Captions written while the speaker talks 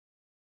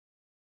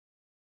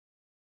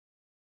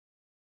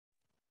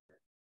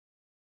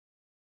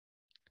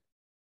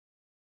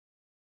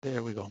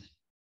There we go.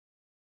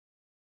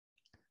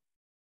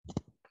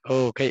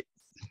 Okay.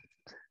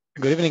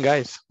 Good evening,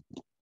 guys.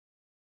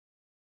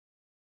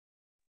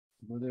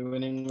 Good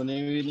evening, good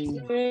evening.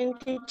 Good evening,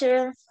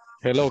 teacher.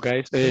 Hello,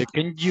 guys.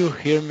 Can you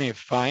hear me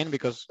fine?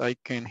 Because I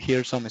can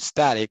hear some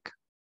static.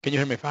 Can you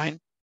hear me fine?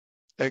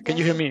 Can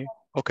you hear me?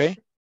 Okay.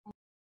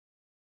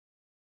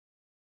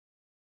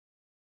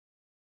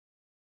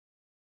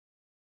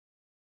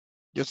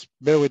 Just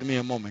bear with me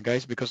a moment,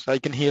 guys, because I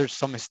can hear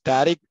some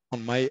static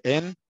on my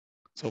end.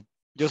 So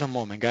just a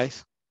moment,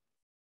 guys.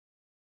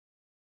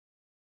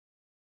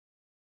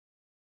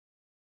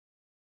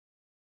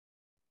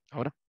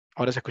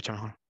 Ahora se escucha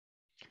mejor.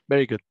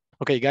 Very good.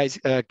 Okay, guys,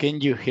 can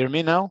you hear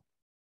me now?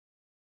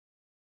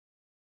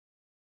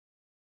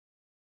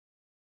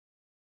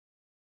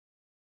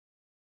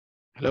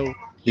 Hello.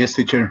 Yes,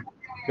 teacher.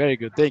 Very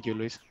good. Thank you,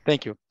 Luis.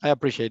 Thank you. I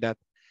appreciate that.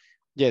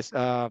 Yes.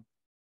 I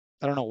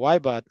don't know why,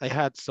 but I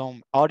had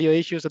some audio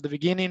issues at the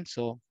beginning,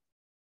 so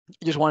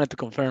I just wanted to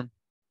confirm.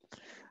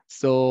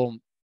 So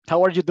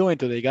how are you doing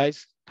today,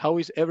 guys? How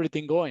is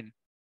everything going?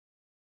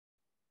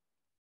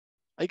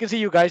 I can see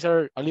you guys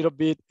are a little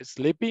bit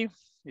sleepy.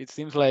 It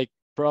seems like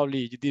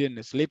probably you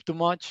didn't sleep too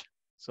much.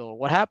 So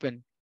what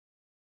happened?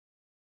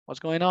 What's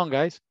going on,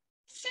 guys?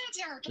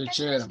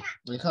 Teacher,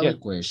 we have Yes. a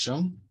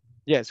question.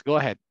 Yes, go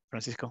ahead,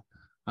 Francisco.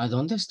 ¿A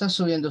dónde está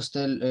subiendo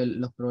usted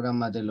los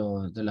programas de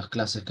las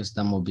clases que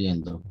estamos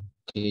viendo?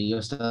 Que yo he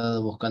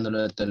estado buscándolo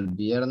desde el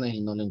viernes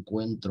y no lo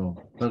encuentro.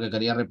 Porque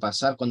quería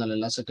repasar con el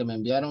enlace que me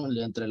enviaron,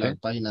 le entré a la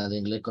página de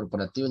Inglés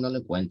Corporativo y no lo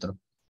encuentro.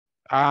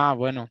 Ah,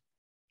 bueno.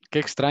 Qué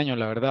extraño,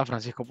 la verdad,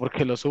 Francisco,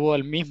 porque lo subo a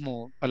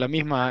la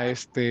misma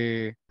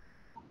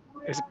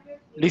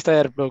lista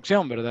de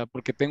reproducción, ¿verdad?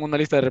 Porque tengo una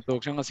lista de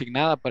reproducción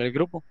asignada para el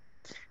grupo.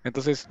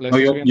 Entonces, la No,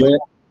 estoy subiendo.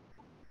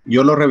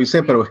 yo lo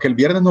revisé, pero es que el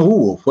viernes no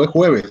hubo, fue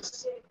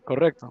jueves.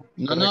 Correcto.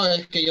 No,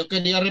 es que yo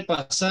quería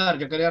repasar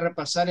y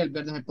el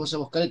viernes me puse a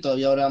buscar y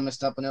todavía ahora me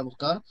estaba poniendo a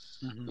buscar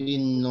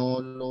y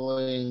no lo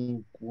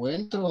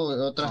encuentro.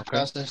 Otras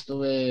clases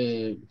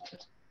estuve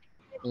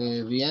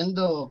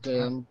viendo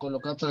que han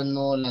colocado, pero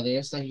no la de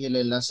estas, y el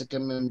enlace que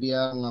me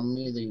envían a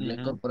mí de Inglés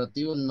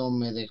Corporativo no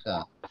me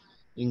deja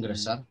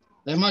ingresar.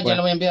 Es más, ya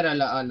lo voy a enviar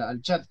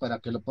al chat para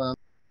que lo puedan.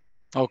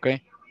 Ok.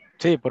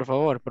 Sí, por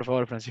favor,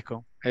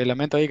 Francisco.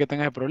 Lamento ahí que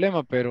tengas el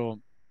problema, pero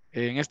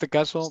en este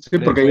caso... Sí,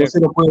 porque yo sí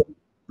lo puedo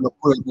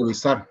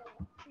revisar.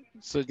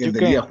 El del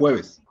día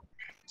jueves.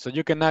 So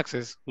you can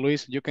access,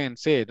 Luis, you can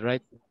see it,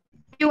 right?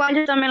 Igual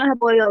yo también los he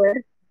podido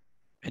ver.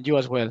 And you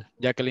as well,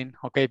 Jacqueline.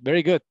 Okay,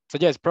 very good. So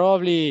yes,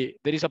 probably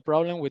there is a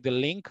problem with the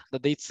link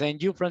that they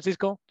send you,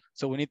 Francisco.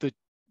 So we need to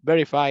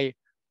verify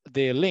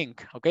the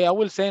link. Okay, I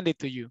will send it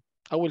to you.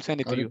 I will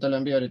send it to you. Ahorita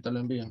lo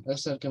envío.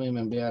 Es el que me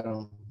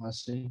enviaron,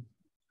 así.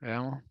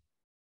 Veamos.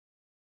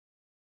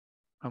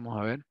 Vamos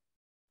a ver.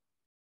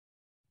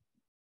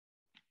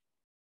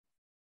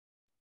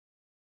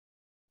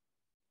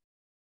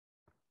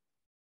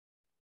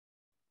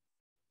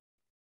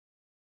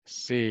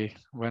 Sí,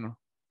 bueno.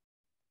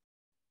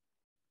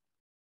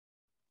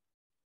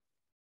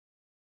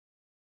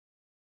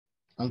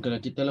 Aunque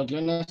le quite los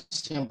guiones,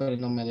 siempre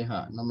no me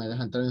deja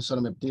entrar,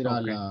 solo me tira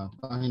a la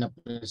página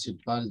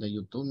principal de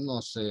YouTube,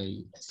 no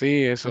sé.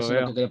 Sí, eso es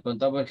lo que quería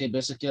preguntar, porque a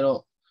veces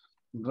quiero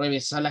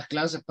revisar las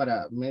clases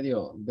para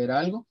medio ver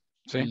algo,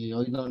 y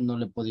hoy no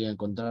le podía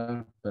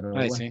encontrar, pero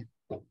I bueno. see.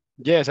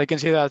 Yes, I can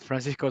see that,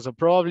 Francisco. So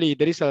probably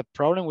there is a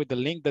problem with the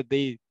link that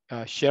they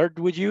shared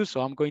with you. So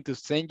I'm going to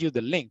send you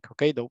the link.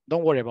 Okay, don't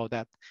worry about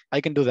that.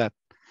 I can do that.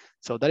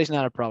 So that is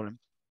not a problem.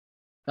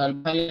 Tal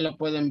vez lo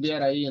puede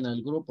enviar ahí en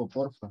el grupo,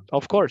 porfa.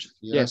 Of course.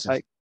 Yes,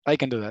 I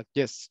can do that.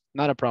 Yes,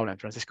 not a problem,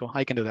 Francisco.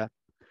 I can do that.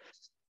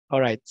 All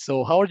right.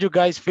 So how are you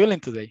guys feeling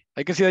today?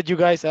 I can see that you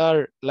guys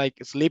are like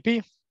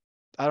sleepy.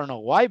 I don't know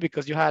why,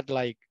 because you had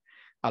like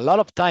a lot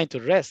of time to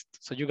rest.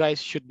 So you guys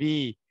should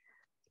be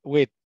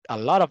with a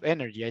lot of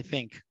energy, I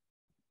think.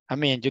 I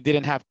mean, you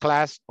didn't have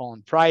class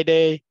on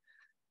Friday,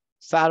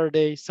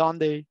 Saturday,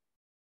 Sunday.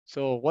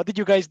 So what did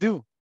you guys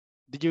do?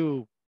 Did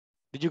you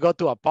go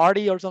to a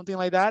party or something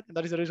like that?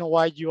 That is the reason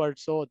why you are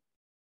so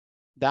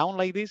down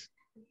like this?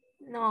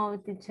 No,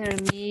 teacher,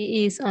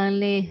 me is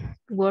only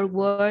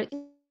work,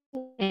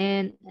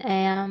 and I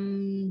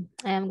am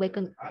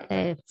waking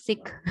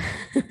sick.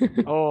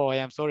 Oh, I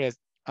am sorry.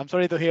 I'm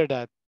sorry to hear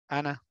that,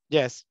 Anna.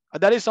 Yes,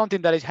 that is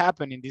something that is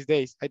happening these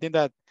days. I think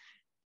that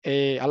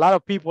a lot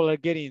of people are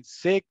getting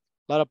sick.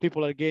 A lot of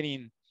people are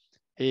getting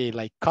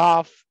like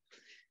cough.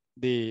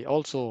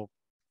 Also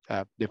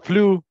the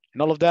flu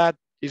and all of that.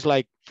 It's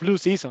like flu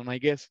season, I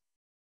guess.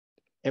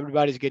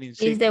 Everybody's getting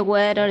sick. It's the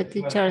weather,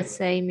 teacher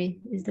say me.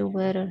 It's the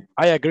weather.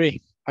 I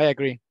agree.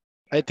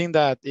 I think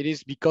that it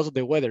is because of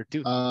the weather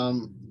too.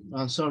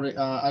 I'm sorry,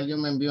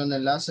 alguien me envió un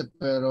enlace,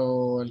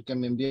 pero el que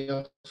me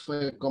envió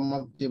fue cómo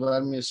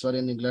activar mi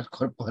usuario en Inglés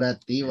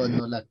Corporativo,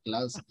 no la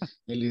clase,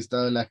 el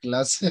listado de la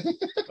clase.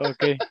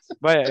 Ok,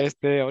 vaya,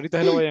 ahorita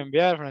se lo voy a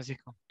enviar,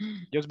 Francisco.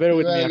 Just bear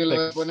with me. Lo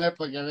voy a poner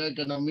para que vean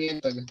que no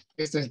mientan.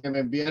 Este es el que me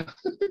enviaron,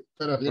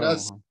 pero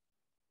gracias.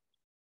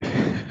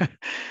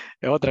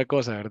 Es otra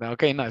cosa, ¿verdad?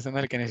 Ok, no, ese no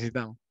es el que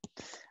necesitamos.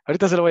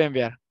 Ahorita se lo voy a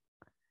enviar.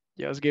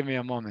 Just give me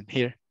a moment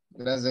here.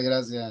 Gracias,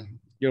 gracias.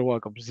 You're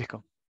welcome,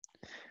 Francisco.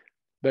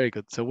 Very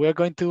good. So we're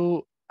going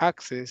to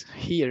access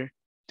here.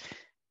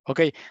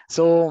 Okay,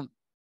 so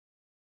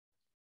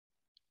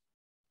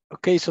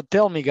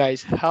tell me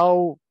guys,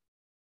 how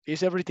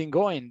is everything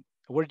going?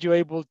 Were you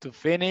able to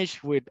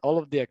finish with all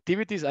of the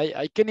activities?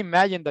 I can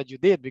imagine that you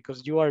did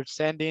because you are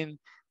sending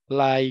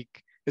like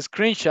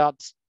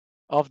screenshots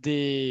of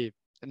the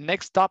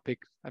next topic.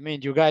 I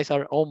mean, you guys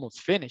are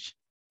almost finished.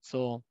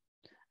 So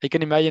I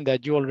can imagine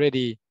that you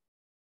already,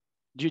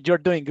 you're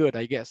doing good,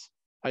 I guess.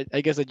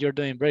 I guess that you're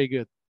doing very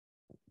good.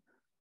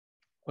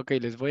 Ok,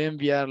 les voy a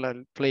enviar la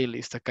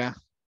playlist acá.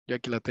 Yo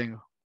aquí la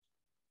tengo.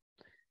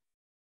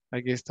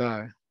 Aquí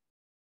está.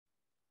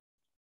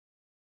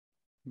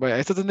 Vaya,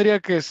 esto tendría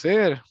que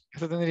ser.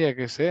 Esto tendría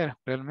que ser,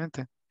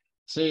 realmente.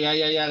 Sí,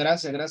 ya,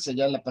 gracias,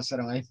 ya la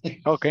pasaron ahí.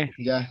 Ok.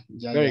 Ya,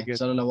 Very good.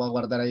 solo la voy a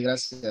guardar ahí,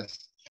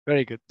 gracias.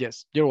 Very good,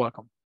 yes, you're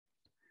welcome.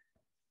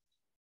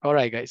 All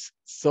right, guys.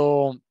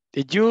 So,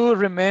 did you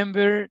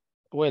remember,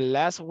 well,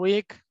 last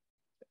week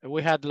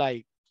we had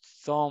like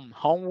some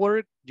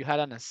homework. You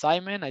had an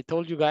assignment. I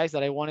told you guys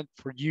that I wanted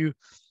for you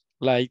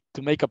like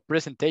to make a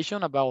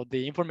presentation about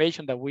the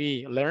information that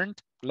we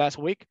learned last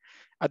week.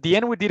 At the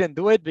end, we didn't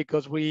do it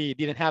because we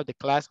didn't have the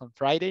class on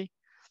Friday.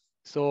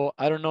 So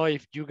I don't know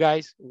if you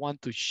guys want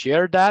to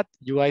share that.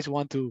 You guys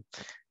want to,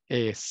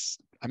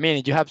 I mean,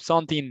 if you have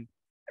something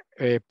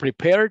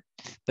prepared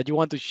that you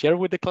want to share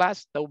with the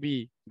class, that would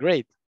be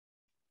great.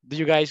 Do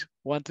you guys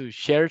want to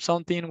share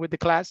something with the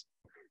class?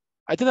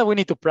 I think that we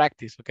need to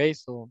practice, okay?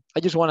 So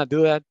I just want to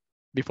do that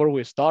before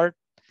we start.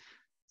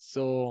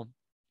 So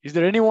is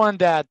there anyone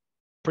that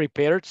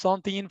prepared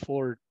something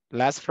for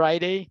last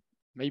Friday?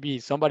 Maybe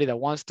somebody that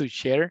wants to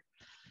share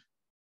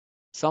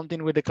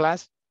something with the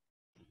class?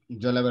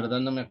 Yo la verdad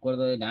no me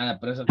acuerdo de nada,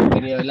 por eso que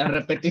quería ver las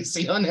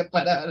repeticiones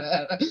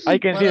para I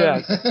can see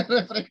that.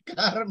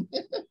 refrescarme.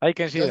 I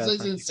can see Yo that. soy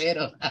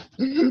sincero.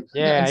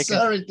 Yeah, I'm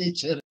sorry,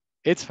 teacher.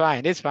 It's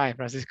fine,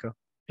 Francisco.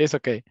 It's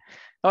okay.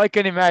 Oh, I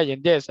can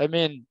imagine, yes. I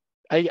mean,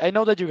 I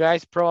know that you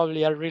guys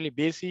probably are really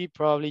busy.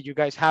 Probably you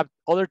guys have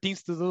other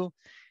things to do,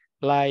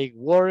 like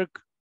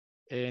work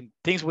and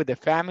things with the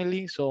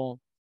family. So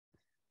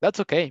that's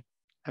okay.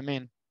 I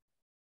mean,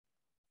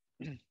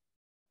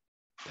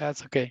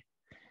 that's okay.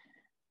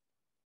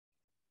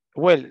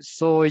 Well,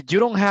 so you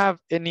don't have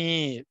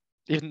any,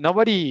 if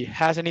nobody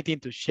has anything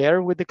to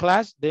share with the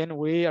class, then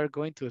we are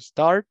going to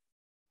start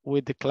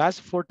with the class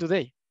for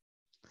today.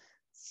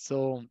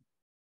 So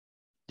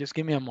just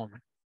give me a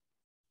moment.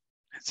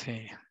 Let's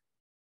see.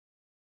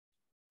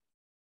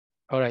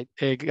 All right,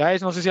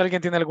 guys, no sé si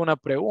alguien tiene alguna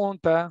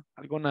pregunta,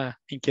 alguna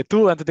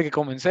inquietud antes de que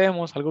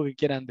comencemos, algo que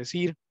quieran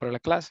decir para la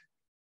clase.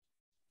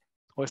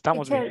 ¿O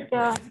estamos bien?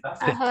 Teacher,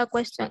 I have a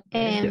question.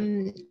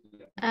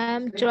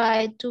 I'm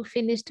trying to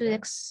finish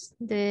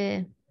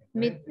the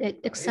mid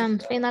exam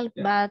final,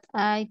 but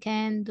I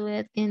can do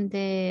it in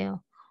the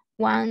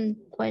one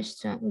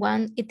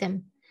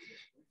item.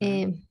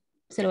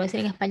 Se lo voy a decir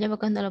en español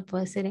porque no lo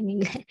puedo decir en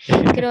inglés.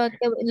 Creo que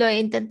lo he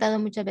intentado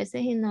muchas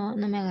veces y no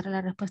me agarra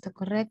la respuesta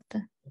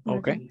correcta.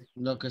 Ok.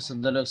 Lo que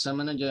son de los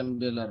exámenes yo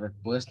envié las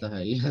respuestas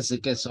ahí, así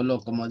que solo,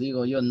 como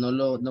digo yo,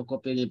 no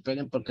copien y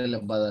peguen porque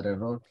les va a dar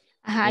error.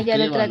 Ajá, ya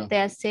lo traté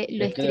de hacer,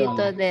 lo he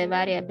escrito de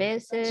varias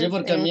veces. Sí,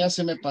 porque a mí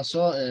así me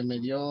pasó, me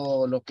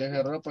dio lo que es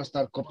error para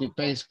estar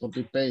copy-paste.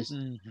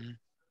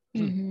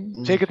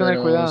 Sí, hay que tener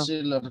cuidado.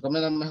 Sí, lo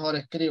recomiendo mejor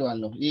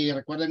escríbanlo. Y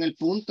recuerden el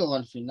punto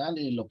al final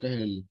y lo que es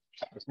el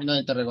signo de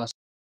interrogación.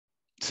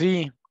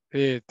 Sí,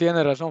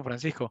 tiene razón,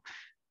 Francisco.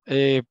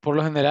 Por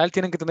lo general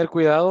tienen que tener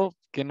cuidado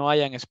que no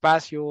hayan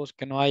espacios,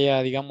 que no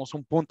haya, digamos,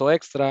 un punto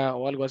extra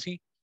o algo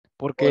así.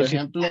 Porque por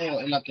ejemplo,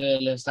 la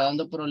que le está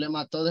dando problema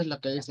a todos es la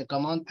que dice,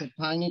 come on to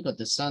panic at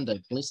the Sunday,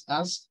 please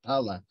ask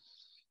Paula.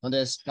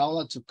 Donde es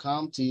Paula to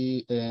come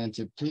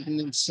to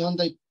picnic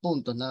Sunday,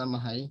 puntos, nada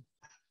más ahí.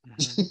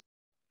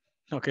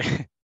 Ok,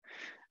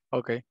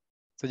 ok.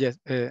 So yes,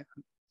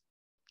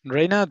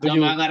 Reina, me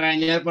van a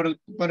regañar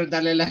por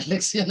darle las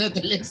lecciones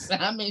del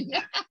examen.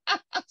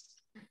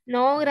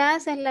 No,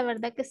 gracias, la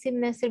verdad que sí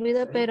me ha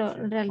servido, pero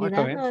en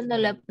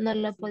realidad no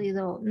lo he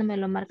podido, no me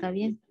lo marca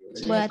bien.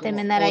 Sí, voy a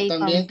terminar ahí.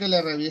 También que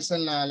le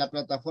revisen la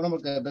plataforma,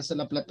 porque a veces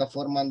la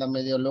plataforma anda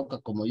medio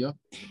loca como yo.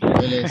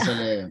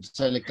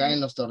 Se le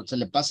caen se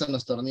le pasan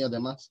los tornillos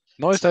de más.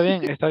 No, está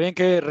bien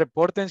que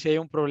reporten si hay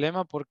un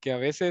problema, porque a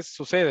veces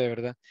sucede,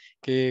 ¿verdad?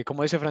 Que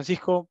como dice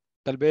Francisco,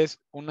 tal vez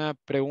una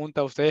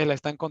pregunta ustedes la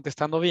están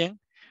contestando bien,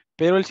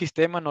 pero el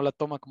sistema no la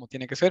toma como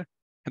tiene que ser.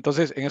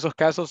 Entonces, en esos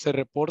casos se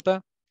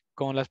reporta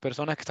con las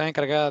personas que están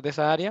encargadas de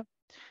esa área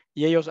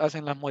y ellos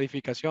hacen las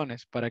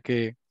modificaciones para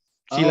que...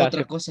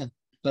 otra cosa,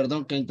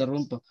 perdón que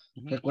interrumpa.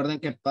 Recuerden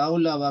que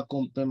Paula va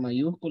con P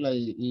mayúscula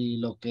y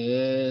lo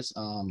que es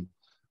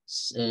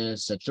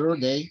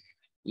Saturday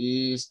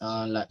is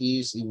la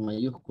is en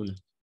mayúscula.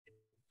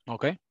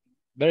 Okay,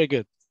 very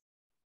good.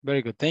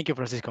 Very good. Thank you,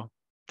 Francisco.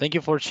 Thank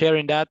you for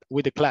sharing that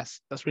with the class.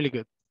 That's really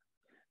good.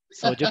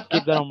 So just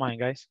keep that in mind,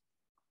 guys.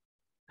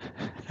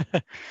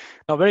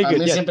 No, very A good.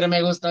 mí Yes. siempre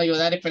me gusta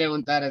ayudar y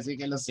preguntar, así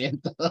que lo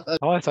siento.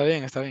 No, está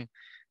bien, está bien.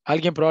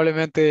 Alguien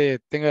probablemente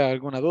tenga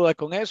alguna duda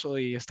con eso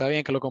y está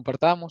bien que lo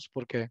compartamos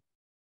porque,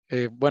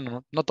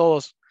 bueno, no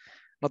todos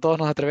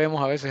nos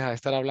atrevemos a veces a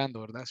estar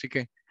hablando, ¿verdad? Así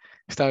que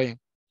está bien.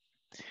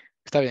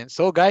 Está bien.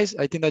 So guys,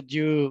 I think that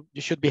you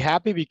should be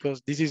happy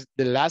because this is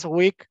the last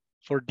week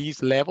for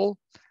this level.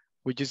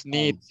 We just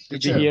need to be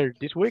Teacher, here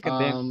this week and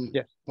then,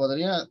 yes.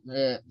 podría,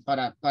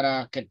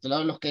 para que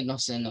todos los que no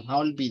se nos ha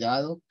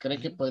olvidado, ¿cree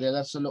que podría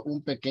dar solo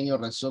un pequeño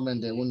resumen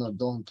de unos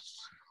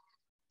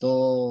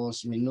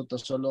dos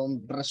minutos, solo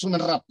un resumen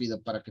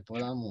rápido para que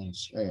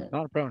podamos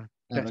No problem.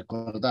 Yes.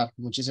 recordar?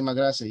 Muchísimas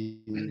gracias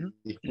y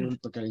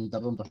disculpe que le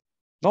interrumpa.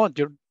 No,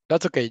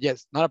 that's okay.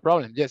 Yes, not a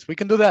problem. Yes, we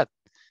can do that.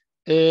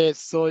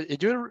 So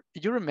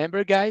you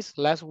remember, guys,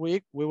 last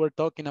week we were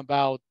talking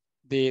about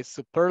the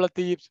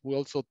superlatives. We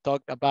also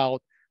talked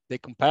about the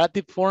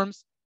comparative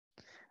forms.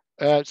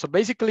 So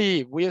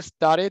basically, we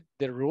started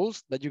the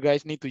rules that you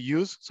guys need to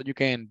use so you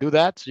can do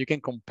that. So you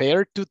can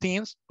compare two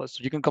things, or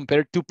so you can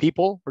compare two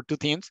people or two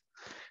things.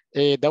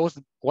 That was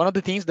one of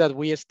the things that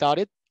we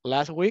started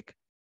last week.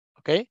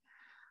 Okay.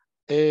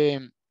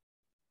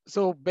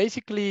 So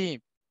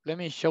basically, let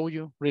me show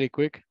you really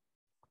quick.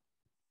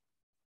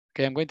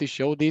 Okay, I'm going to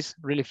show this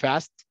really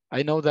fast.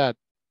 I know that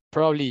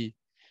probably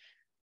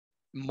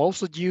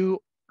most of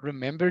you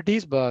remember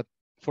this, but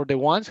for the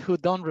ones who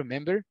don't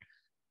remember,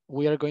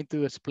 we are going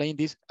to explain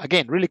this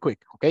again really quick,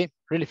 okay?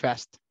 Really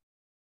fast.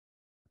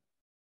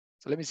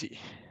 So let me see.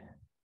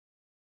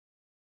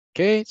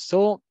 Okay,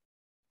 so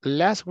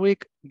last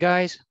week,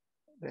 guys,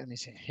 let me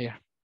see here.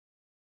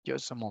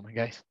 Just a moment,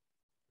 guys.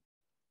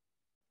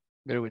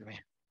 Bear with me.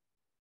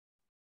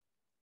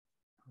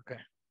 Okay.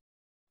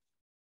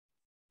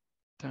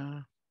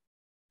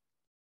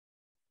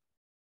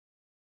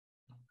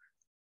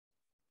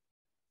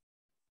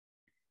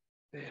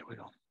 There we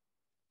go.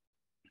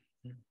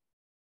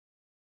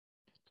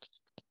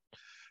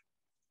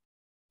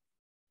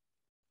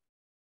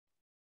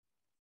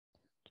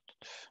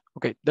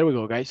 Okay, there we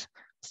go, guys.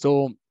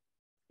 So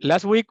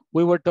last week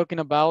we were talking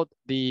about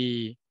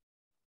the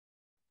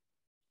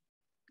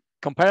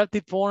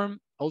comparative form,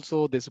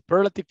 also the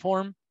superlative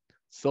form.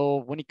 So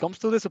when it comes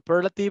to the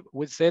superlative,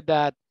 we said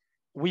that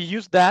we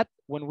use that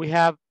when we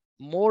have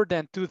more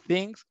than two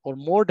things or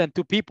more than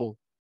two people,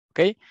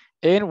 okay?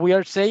 And we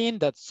are saying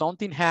that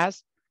something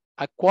has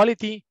a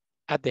quality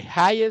at the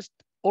highest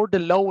or the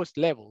lowest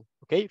level,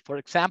 okay? For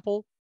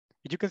example,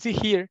 you can see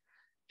here,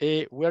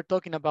 we are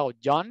talking about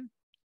John.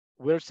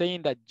 We're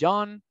saying that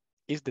John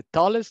is the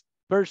tallest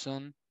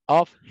person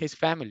of his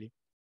family,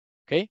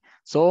 okay?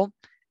 So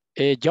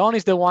John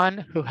is the one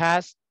who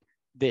has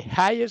the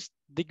highest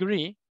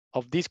degree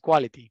of this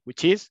quality,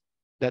 which is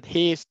that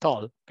he is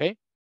tall, okay?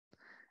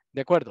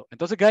 De acuerdo.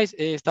 Entonces, guys,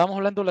 estábamos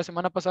hablando la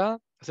semana pasada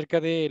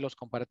acerca de los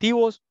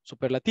comparativos,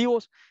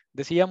 superlativos.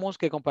 Decíamos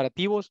que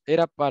comparativos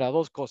era para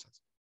dos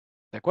cosas,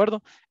 ¿de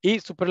acuerdo? Y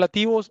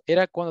superlativos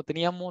era cuando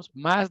teníamos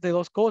más de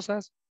dos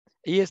cosas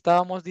y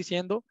estábamos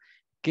diciendo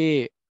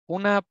que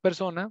una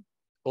persona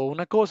o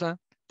una cosa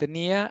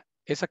tenía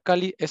esa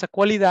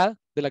cualidad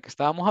de la que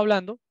estábamos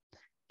hablando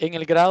en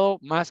el grado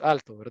más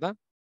alto, ¿verdad?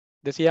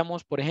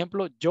 Decíamos, por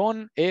ejemplo,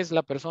 John es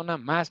la persona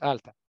más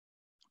alta,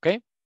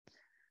 ¿ok?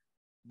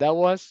 That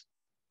was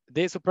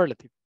the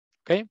superlative,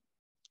 ¿ok?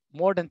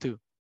 More than two.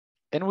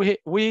 And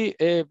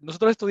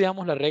nosotros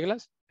estudiamos las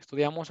reglas,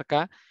 estudiamos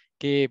acá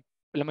que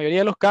la mayoría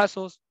de los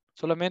casos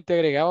solamente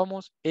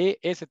agregábamos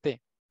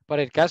EST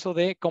para el caso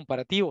de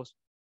comparativos,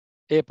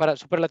 para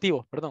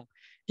superlativos, perdón.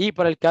 Y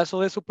para el caso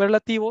de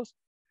superlativos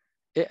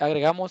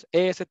agregamos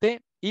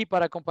EST y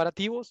para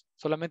comparativos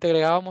solamente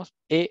agregábamos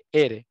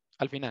ER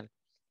al final.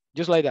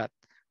 Just like that,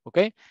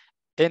 okay?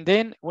 And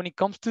then when it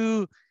comes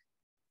to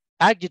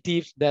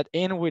adjectives that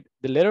end with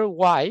the letter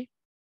Y,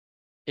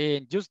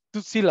 in just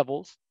two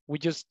syllables, we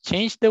just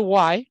changed the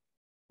Y,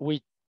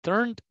 we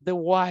turned the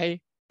Y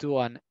to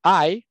an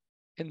I,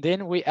 and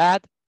then we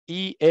add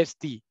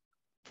EST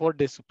for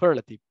the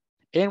superlative,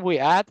 and we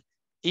add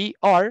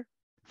ER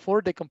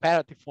for the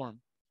comparative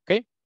form,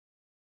 okay?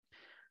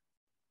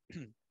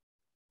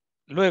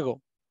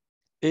 Luego,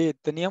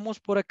 teníamos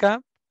por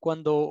acá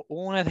cuando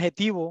un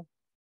adjetivo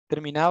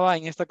terminaba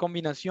en esta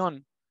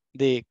combinación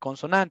de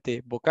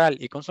consonante, vocal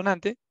y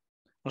consonante,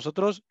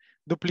 nosotros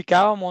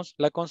duplicábamos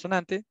la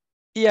consonante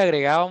y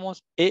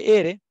agregábamos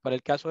ER para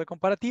el caso de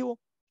comparativo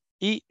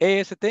y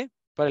EST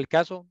para el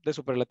caso de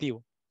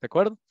superlativo, ¿de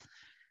acuerdo?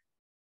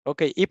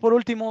 Ok, y por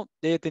último,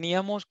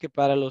 teníamos que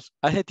para los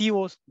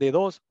adjetivos de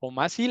dos o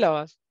más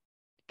sílabas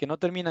que no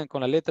terminan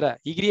con la letra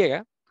Y,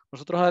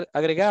 nosotros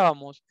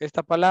agregábamos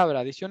esta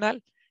palabra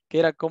adicional que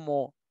era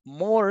como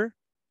more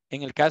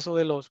en el caso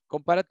de los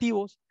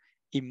comparativos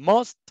y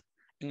must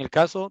en el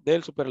caso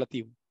del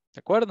superlativo, ¿de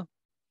acuerdo?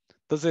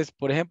 Entonces,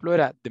 por ejemplo,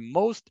 era the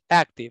most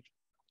active,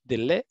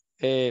 the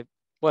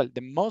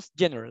most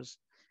generous.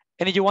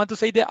 And if you want to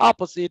say the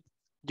opposite,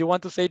 you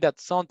want to say that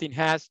something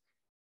has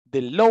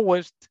the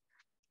lowest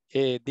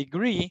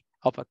degree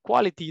of a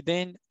quality,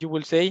 then you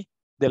will say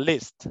the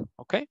least,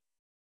 okay?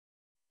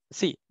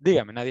 Sí,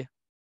 dígame, Nadia.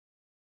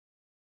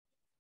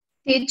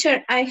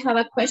 Teacher, I have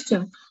a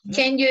question.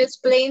 Can you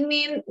explain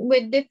me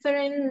with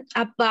different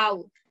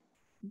about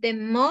the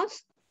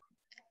most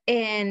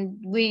and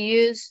we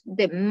use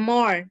the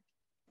more?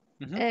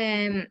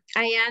 I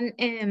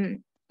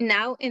am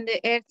now in the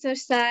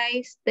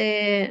exercise,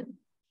 en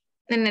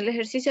el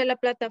ejercicio de la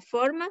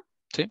plataforma.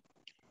 Sí.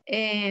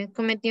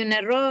 Cometí un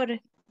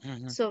error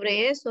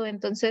sobre eso,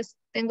 entonces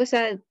tengo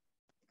esa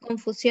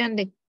confusión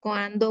de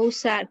cuándo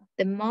usar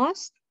the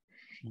most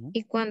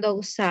y cuándo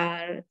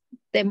usar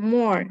the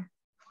more.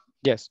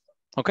 Yes.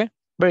 Okay.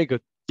 Very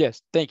good.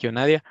 Yes. Thank you,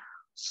 Nadia.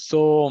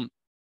 So,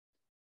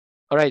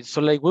 all right.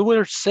 So like we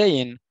were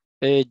saying,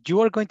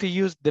 you are going to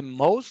use the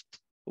most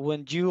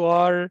when you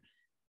are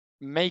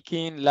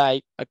making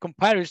like a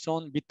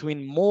comparison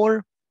between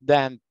more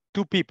than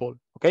two people,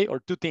 okay, or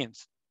two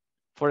things.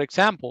 For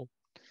example,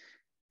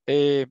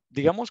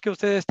 digamos que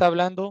usted está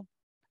hablando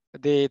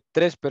de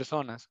 3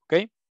 personas,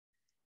 ok.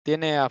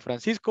 Tiene a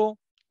Francisco,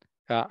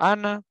 a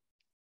Ana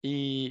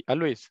y a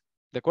Luis,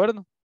 ¿de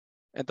acuerdo?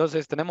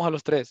 Entonces tenemos a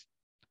los 3.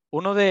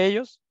 Uno de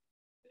ellos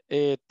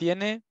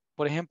tiene,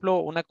 por ejemplo,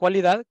 una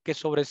cualidad que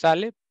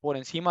sobresale por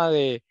encima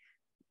de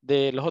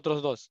los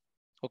otros 2,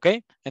 ¿ok?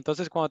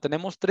 Entonces cuando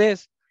tenemos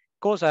 3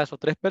 cosas o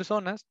 3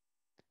 personas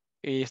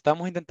y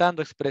estamos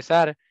intentando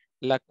expresar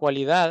la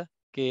cualidad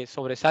que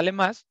sobresale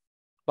más,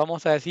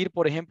 vamos a decir,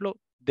 por ejemplo,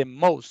 the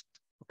most,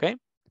 ¿ok?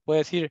 Puede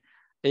decir,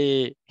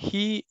 he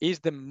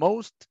is the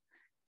most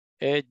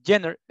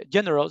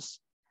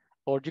generous,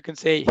 or you can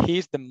say he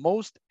is the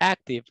most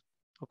active,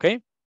 ¿ok?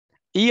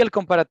 Y el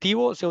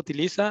comparativo se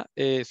utiliza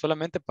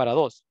solamente para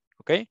 2,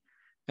 ¿ok?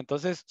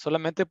 Entonces,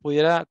 solamente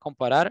pudiera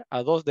comparar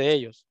a 2 de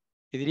ellos.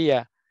 Y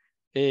diría,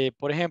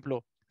 por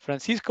ejemplo,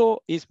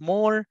 Francisco is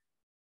more,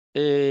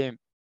 he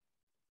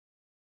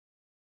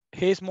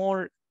is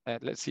more,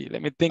 let's see,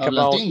 let me think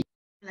about,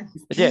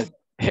 yes,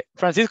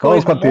 Francisco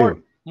is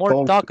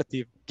more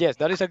talkative. Yes,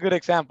 that is a good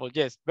example.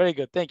 Yes, very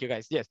good. Thank you,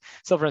 guys. Yes.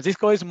 So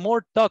Francisco is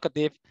more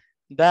talkative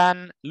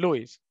than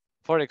Luis,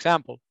 for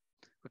example.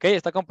 Ok,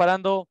 está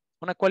comparando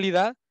una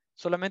cualidad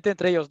solamente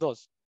entre ellos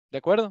 2. ¿De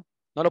acuerdo?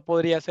 No lo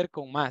podría hacer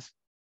con más.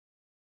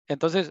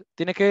 Entonces,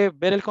 tiene que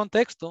ver el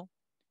contexto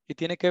y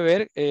tiene que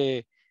ver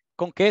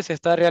con qué se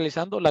está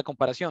realizando la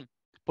comparación.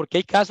 Porque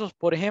hay casos,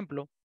 por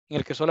ejemplo, en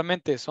el que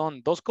solamente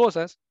son 2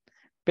 cosas,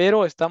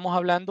 pero estamos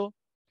hablando,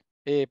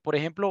 por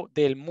ejemplo,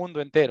 del mundo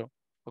entero.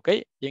 ¿Ok?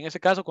 Y en ese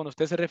caso, cuando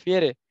usted se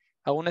refiere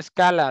a una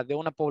escala de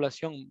una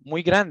población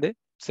muy grande,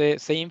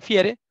 se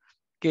infiere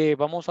que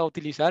vamos a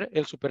utilizar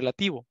el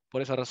superlativo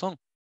por esa razón.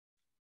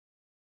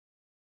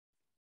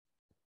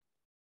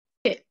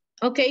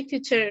 Ok,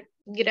 teacher,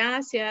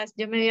 gracias.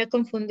 Yo me había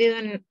confundido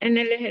en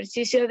el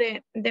ejercicio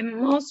de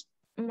most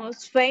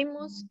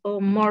famous o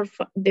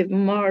the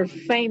more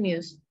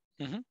famous.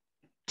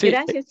 Sí,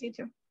 gracias,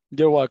 teacher.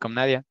 You're welcome,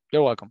 Nadia.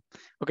 You're welcome.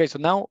 Okay, so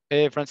now,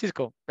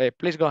 Francisco,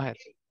 please go ahead.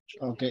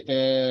 Ok,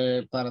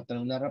 para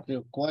terminar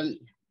rápido,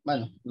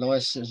 bueno, lo voy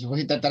a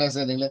intentar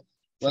hacer en inglés.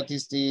 What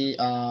is the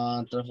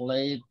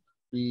translate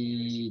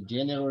the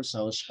generous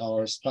or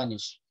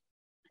Spanish?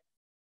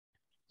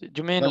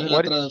 You mean, ¿Cuál es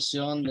la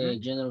traducción de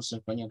generous en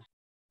español?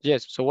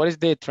 Yes, so what is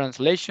the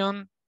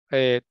translation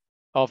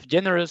of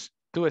generous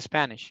to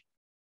Spanish?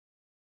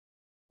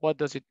 What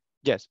does it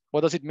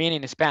mean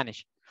in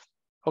Spanish?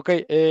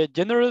 Okay,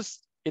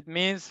 generous, it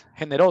means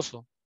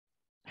generoso.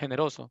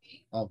 Generoso.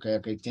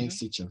 Okay, thanks,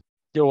 teacher.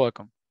 You're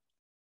welcome.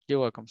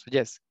 You're welcome. So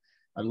yes.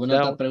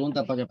 ¿Alguna otra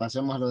pregunta para que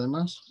pasemos a lo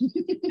demás?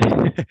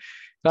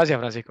 Gracias,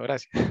 Francisco,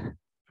 gracias.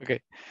 Ok.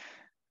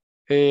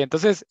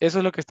 Entonces, eso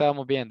es lo que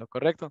estábamos viendo,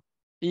 ¿correcto?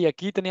 Y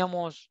aquí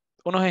teníamos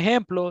unos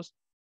ejemplos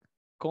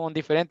con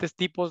diferentes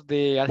tipos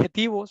de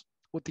adjetivos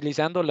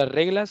utilizando las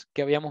reglas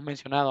que habíamos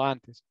mencionado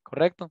antes,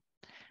 ¿correcto?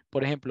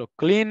 Por ejemplo,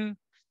 clean,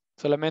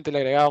 solamente le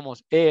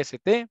agregábamos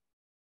EST,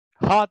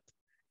 hot,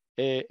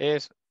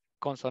 es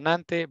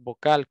consonante,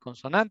 vocal,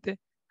 consonante.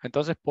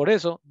 Entonces, por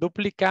eso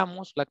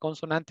duplicamos la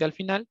consonante al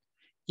final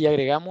y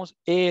agregamos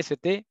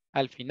EST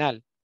al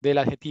final del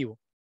adjetivo.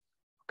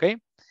 ¿Ok?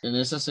 En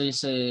eso se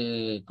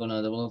dice con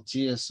la double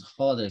T es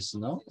hottest,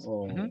 ¿no?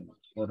 O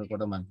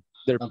recuerdo mal.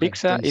 Their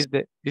pizza is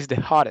the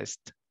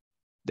hottest.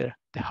 The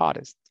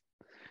hottest.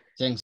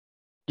 Thanks.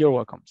 You're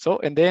welcome. So,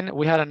 and then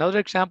we had another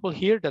example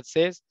here that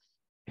says,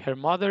 her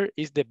mother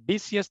is the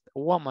busiest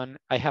woman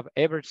I have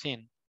ever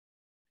seen.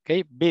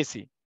 Ok,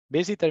 busy.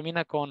 Busy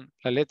termina con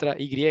la letra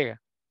Y.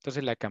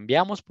 Entonces la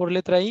cambiamos por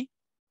letra I,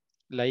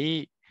 la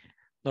I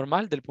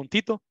normal del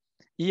puntito,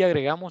 y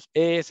agregamos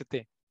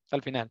EST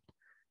al final.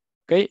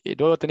 Ok, y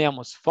luego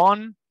teníamos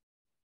funny.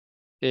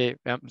 En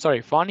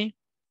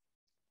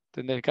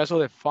el caso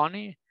de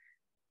funny,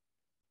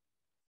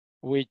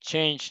 we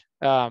change,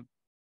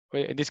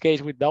 in this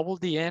case, we double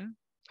the N.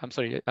 I'm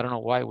sorry, I don't know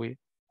why I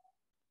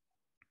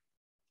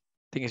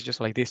think it's just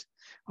like this.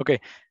 Okay,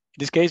 in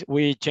this case,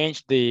 we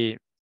change the,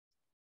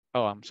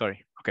 oh, I'm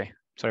sorry. Okay,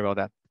 sorry about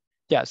that.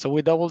 Yeah, so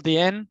we double the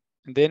N,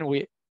 and then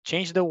we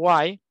change the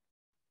Y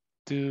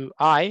to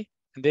I,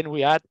 and then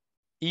we add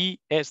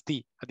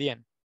EST at the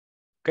end.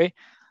 Okay,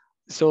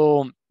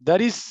 So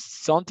that is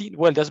something,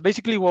 well, that's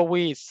basically what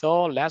we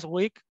saw last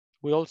week.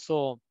 We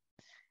also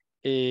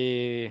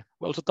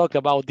talked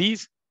about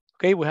this.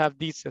 Okay, we have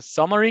this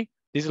summary.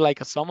 This is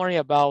like a summary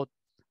about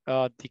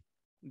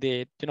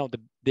the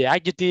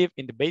adjective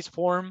in the base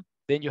form.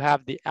 Then you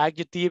have the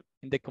adjective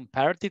in the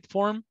comparative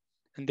form,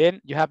 and then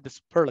you have the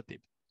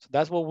superlative. So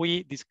that's what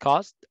we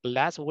discussed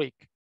last week.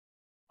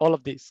 All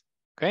of this.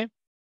 Okay.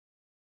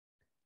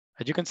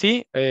 As you can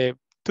see,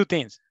 two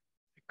things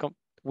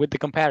with the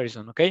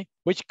comparison. Okay,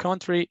 which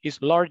country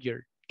is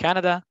larger,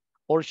 Canada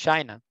or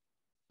China?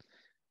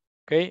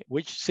 Okay,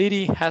 which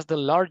city has the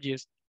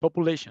largest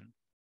population?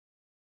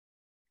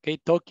 Okay,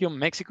 Tokyo,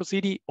 Mexico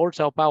City, or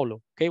Sao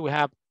Paulo. Okay, we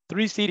have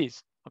three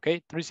cities.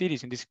 Okay, three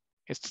cities in this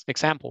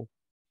example.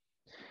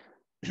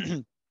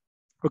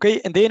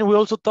 Okay, and then we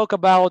also talk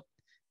about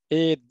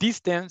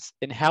distance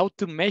and how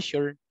to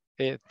measure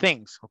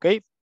things.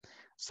 Okay,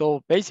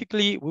 so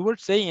basically we were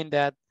saying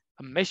that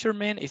a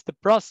measurement is the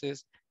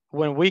process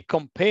when we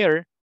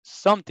compare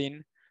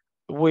something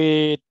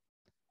with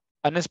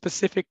a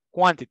specific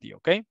quantity.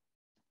 Okay,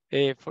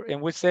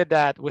 and we said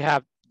that we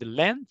have the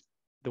length,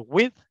 the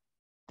width,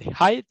 the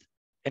height,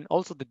 and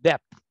also the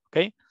depth.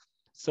 Okay,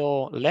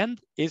 so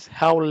length is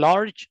how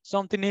large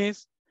something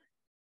is,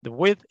 the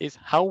width is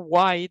how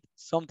wide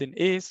something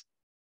is,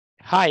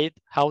 height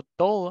how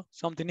tall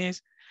something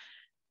is,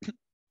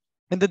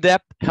 and the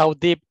depth how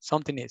deep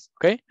something is.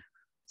 Okay,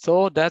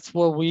 so that's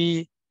what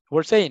we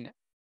were saying.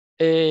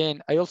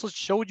 And I also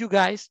showed you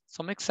guys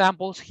some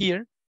examples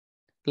here,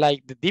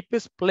 like the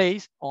deepest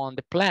place on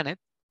the planet.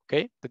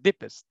 Okay, the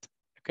deepest.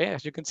 Okay,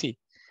 as you can see,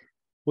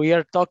 we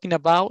are talking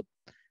about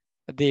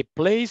the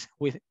place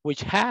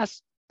which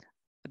has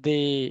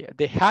the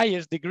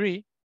highest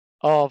degree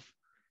of,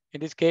 in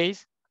this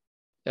case,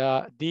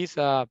 this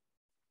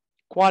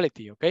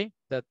quality. Okay,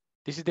 that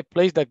this is the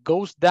place that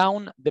goes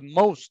down the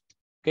most.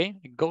 Okay,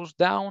 it goes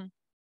down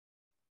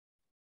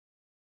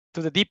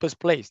to the deepest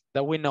place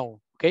that we know.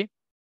 Okay,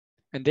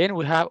 and then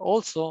we have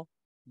also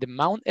the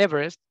Mount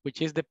Everest,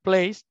 which is the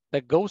place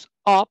that goes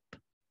up.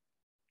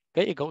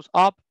 Okay, it goes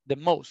up the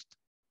most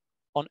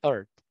on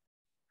Earth.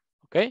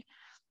 Okay,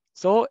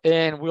 so,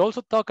 and we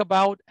also talk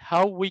about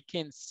how we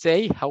can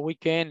say, how we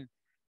can,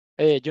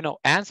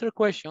 answer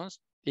questions.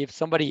 If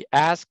somebody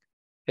asks,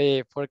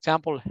 for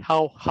example,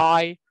 how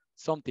high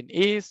something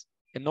is,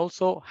 and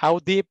also how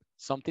deep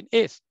something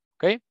is.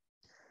 Okay.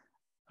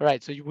 All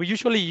right. So we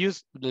usually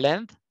use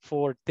length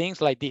for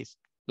things like this,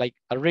 like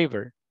a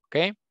river.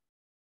 Okay.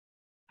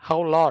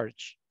 How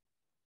large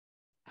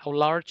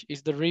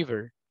is the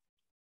river?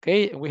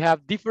 Okay. We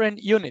have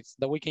different units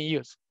that we can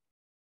use.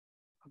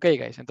 Okay,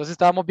 guys. Entonces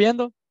estábamos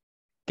viendo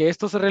que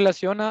esto se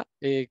relaciona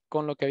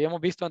con lo que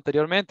habíamos visto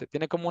anteriormente.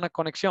 Tiene como una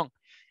conexión.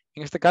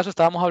 En este caso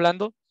estábamos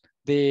hablando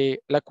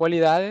de las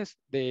cualidades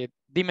de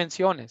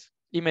dimensiones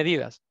y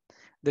medidas.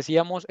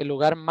 Decíamos el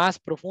lugar más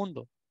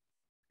profundo,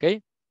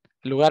 ¿ok?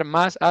 El lugar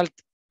más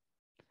alto.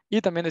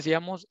 Y también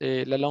decíamos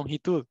la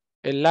longitud,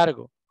 el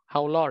largo,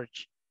 how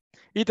large.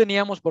 Y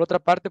teníamos por otra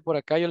parte, por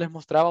acá yo les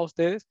mostraba a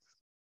ustedes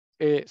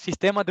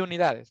sistemas de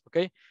unidades, ¿ok?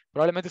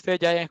 Probablemente ustedes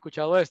ya hayan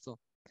escuchado esto.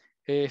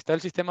 Está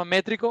el sistema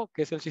métrico,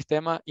 que es el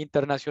sistema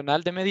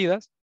internacional de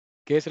medidas,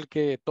 que es el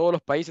que todos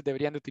los países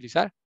deberían de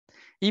utilizar.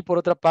 Y por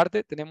otra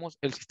parte tenemos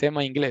el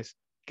sistema inglés,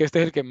 que este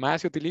es el que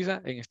más se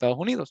utiliza en Estados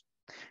Unidos.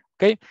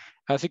 ¿Ok?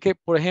 Así que,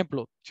 por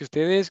ejemplo, si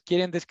ustedes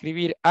quieren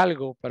describir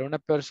algo para una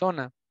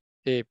persona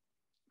que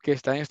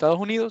está en Estados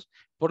Unidos,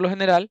 por lo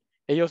general,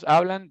 ellos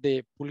hablan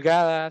de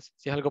pulgadas,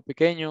 si es algo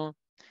pequeño,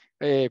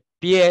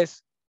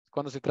 pies,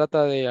 cuando se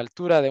trata de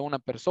altura de una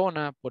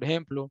persona, por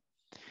ejemplo,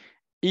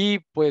 y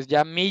pues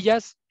ya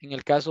millas en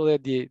el caso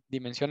de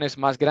dimensiones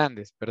más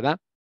grandes, ¿verdad?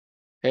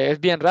 Es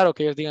bien raro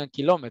que ellos digan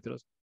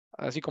kilómetros,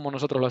 así como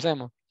nosotros lo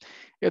hacemos.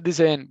 Ellos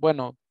dicen,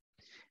 bueno,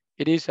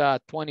 it is a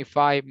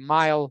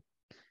 25-mile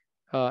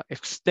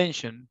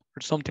extension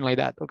or something like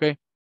that, okay?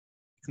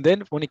 And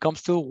then when it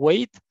comes to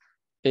weight,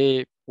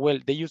 well,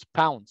 they use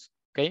pounds,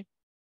 okay?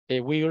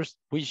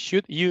 We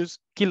should use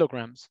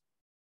kilograms.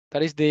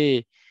 That is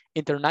the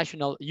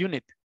international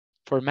unit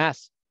for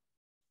mass.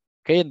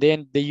 Okay, and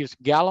then they use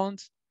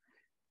gallons,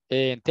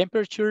 and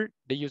temperature,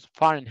 they use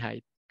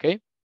Fahrenheit, okay?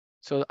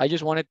 So I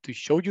just wanted to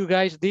show you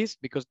guys this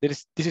because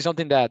this is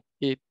something that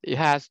it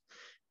has,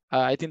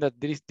 I think that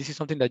this is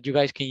something that you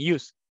guys can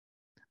use.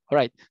 All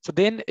right, so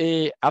then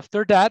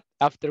after that,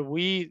 after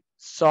we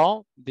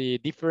saw the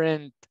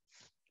different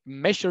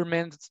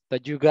measurements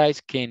that you guys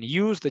can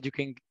use, that you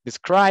can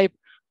describe,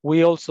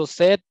 we also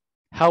said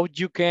how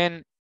you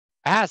can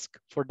ask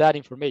for that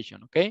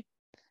information, okay?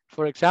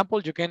 For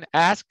example, you can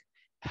ask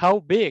how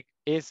big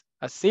is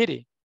a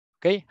city,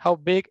 okay? How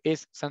big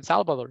is San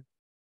Salvador?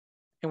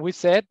 And we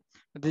said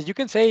that you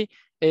can say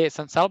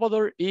San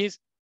Salvador is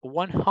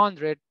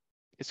 100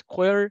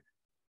 square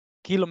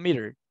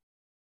kilometer,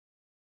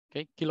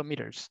 okay?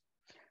 Kilometers,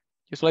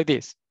 just like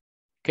this.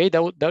 Okay,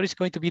 that is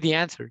going to be the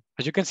answer.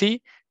 As you can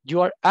see,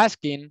 you are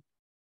asking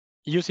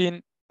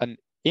using an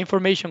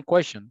information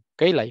question,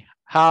 okay? Like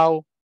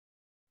how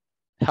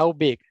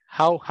big,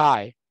 how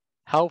high,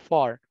 how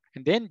far,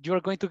 And then you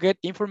are going to get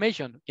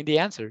information in the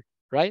answer,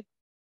 right?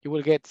 You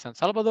will get San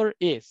Salvador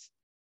is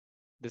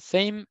the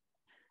same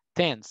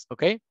tense,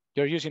 okay?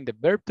 You're using the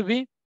verb to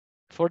be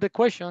for the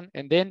question,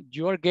 and then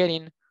you are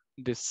getting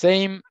the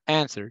same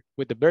answer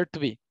with the verb to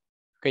be,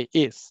 okay,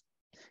 is.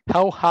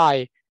 How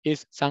high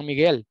is San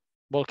Miguel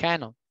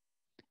volcano?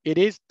 It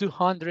is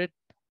 200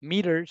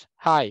 meters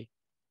high,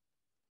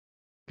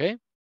 okay?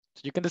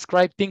 So you can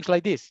describe things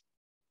like this.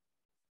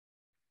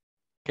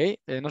 Okay,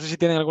 no sé si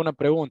tienen alguna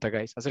pregunta,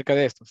 guys, acerca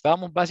de esto.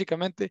 Estábamos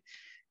básicamente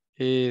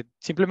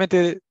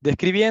simplemente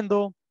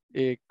describiendo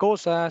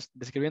cosas,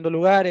 describiendo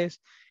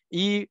lugares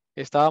y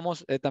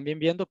estábamos también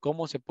viendo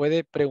cómo se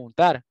puede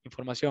preguntar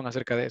información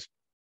acerca de eso.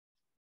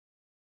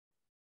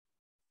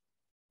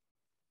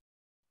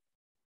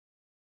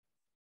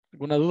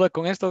 ¿Alguna duda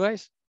con esto,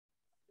 guys?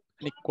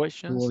 Any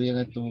questions?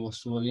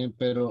 Estuvo bien,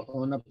 pero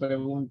una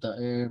pregunta.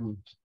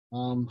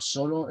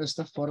 ¿Solo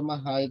estas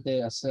formas hay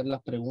de hacer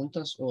las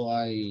preguntas o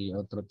hay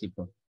otro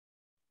tipo?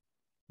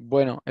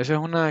 Bueno, esa es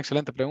una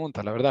excelente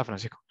pregunta, la verdad,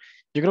 Francisco.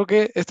 Yo creo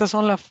que estas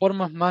son las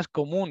formas más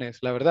comunes,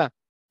 la verdad.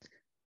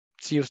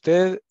 Si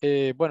usted,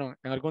 bueno,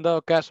 en algún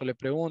dado caso le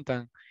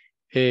preguntan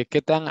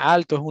qué tan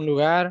alto es un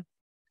lugar,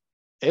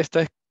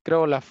 esta es,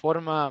 creo, la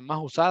forma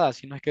más usada,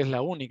 si no es que es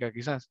la única,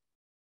 quizás.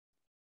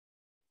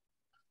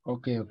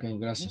 Ok,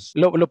 gracias.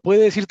 Lo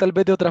puede decir tal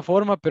vez de otra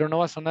forma, pero no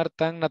va a sonar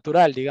tan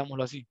natural,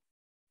 digámoslo así.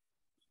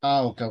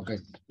 Ok.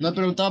 No he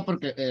preguntado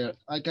porque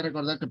hay que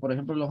recordar que, por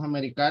ejemplo, los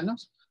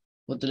americanos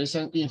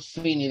utilizan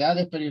infinidad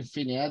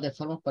de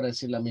formas para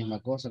decir la misma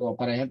cosa. Como,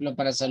 por ejemplo,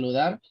 para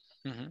saludar,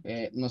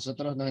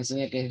 nosotros nos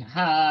enseña que es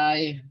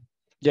hi,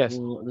 Yes.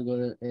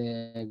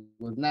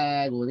 good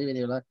night, good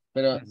evening, ¿verdad?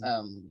 Pero,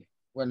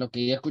 bueno, lo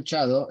que he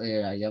escuchado,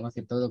 allá más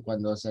que todo,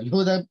 cuando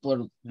saludan,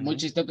 por muy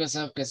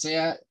chistoso que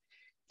sea,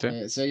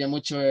 sí. se oye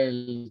mucho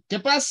el ¿qué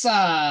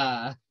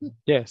pasa?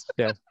 Yes.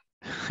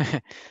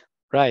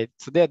 Right.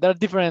 So there are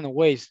different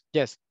ways.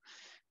 Yes.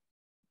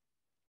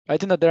 I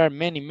think that there are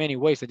many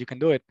ways that you can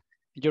do it.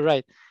 You're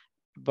right.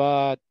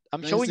 But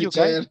I'm showing you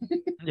guys.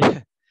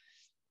 Yeah,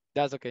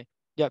 that's okay.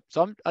 Yeah.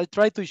 So I'll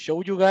try to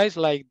show you guys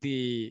like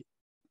the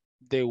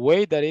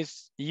way that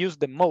is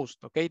used the most.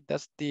 Okay.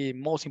 That's the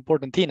most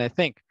important thing, I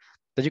think,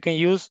 that you can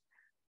use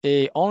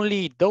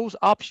only those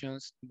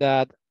options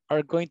that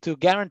are going to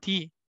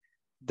guarantee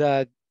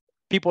that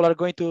people are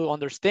going to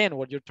understand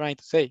what you're trying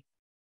to say.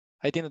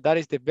 I think that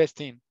is the best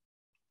thing,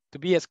 to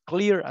be as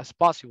clear as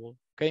possible,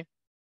 okay?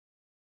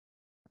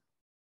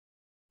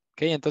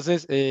 Okay,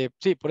 entonces,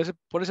 sí,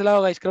 por ese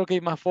lado, guys, creo que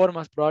hay más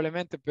formas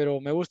probablemente,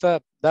 pero me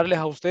gusta darles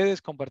a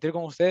ustedes, compartir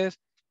con ustedes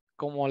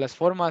como las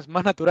formas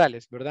más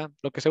naturales, ¿verdad?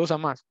 Lo que se usa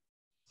más.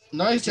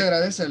 No, y se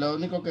agradece, lo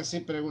único que sí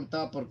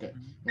preguntaba porque,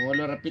 como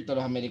lo repito,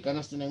 los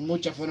americanos tienen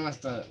muchas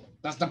formas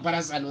hasta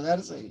para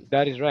saludarse.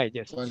 That is right,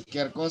 yes.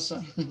 Cualquier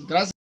cosa.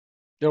 Gracias.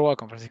 You're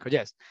welcome, Francisco,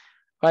 yes.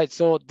 All right,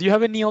 so do you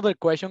have any other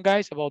question,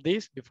 guys, about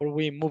this before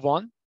we move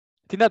on?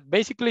 I think that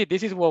basically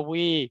this is what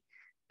we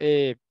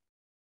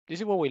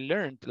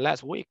learned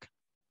last week.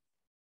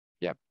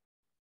 Yeah,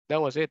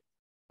 that was it.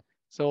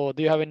 So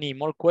do you have any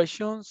more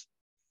questions?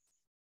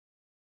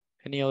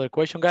 Any other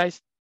question,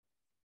 guys,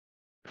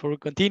 before we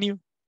continue?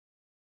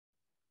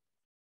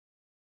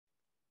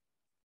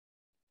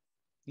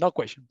 No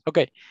question.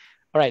 Okay.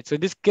 All right. So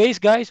in this case,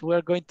 guys,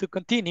 we're going to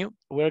continue.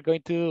 We're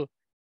going to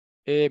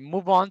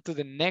move on to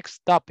the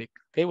next topic.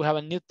 Okay. We have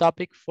a new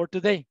topic for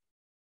today.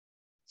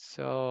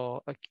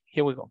 So okay,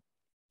 here we go.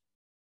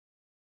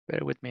 Bear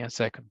with me a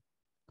second.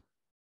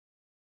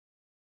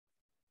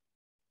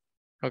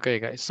 Okay,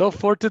 guys. So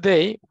for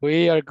today,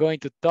 we are going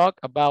to talk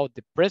about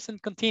the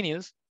present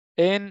continuous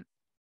and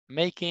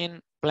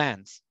making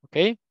plans.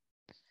 Okay.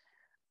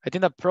 I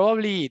think that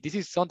probably this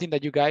is something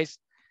that you guys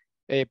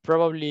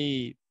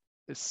probably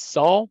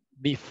saw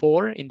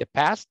before in the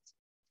past,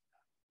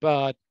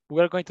 but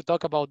we're going to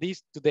talk about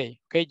this today,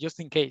 okay, just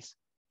in case.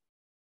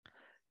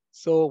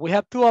 So we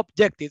have two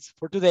objectives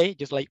for today,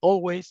 just like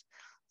always.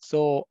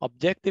 So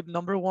objective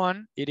number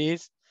one, it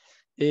is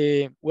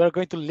we're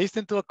going to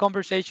listen to a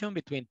conversation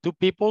between two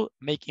people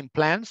making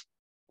plans.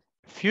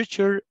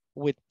 Future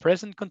with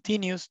present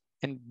continuous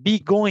and be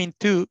going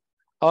to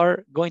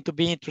are going to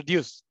be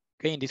introduced,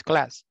 okay, in this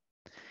class.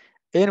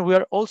 And we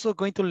are also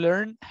going to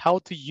learn how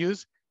to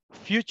use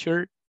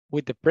future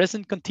with the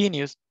present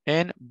continuous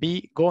and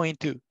be going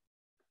to.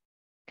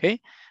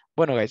 Okay.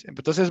 Bueno, guys,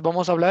 entonces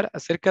vamos a hablar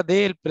acerca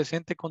del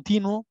presente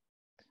continuo.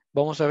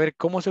 Vamos a ver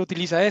cómo se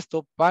utiliza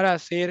esto para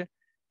hacer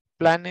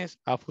planes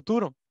a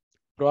futuro.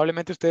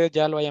 Probablemente ustedes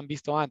ya lo hayan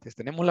visto antes.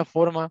 Tenemos la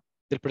forma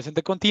del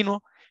presente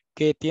continuo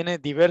que tiene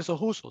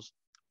diversos usos.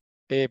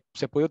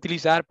 Se puede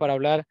utilizar para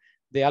hablar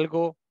de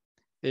algo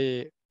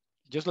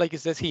just like it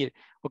says here.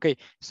 Okay,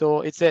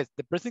 so it says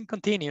the present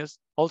continuous,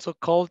 also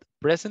called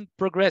present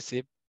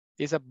progressive,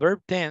 is a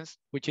verb tense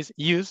which is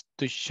used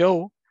to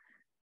show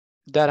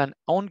that an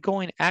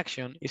ongoing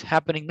action is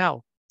happening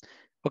now.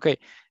 Okay,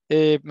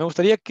 me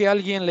gustaría que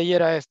alguien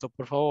leyera esto,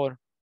 por favor,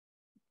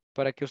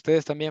 para que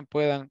ustedes también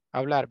puedan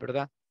hablar,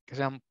 ¿verdad? Que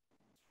sean...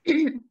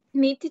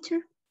 Me,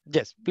 teacher?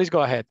 Yes, please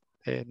go ahead,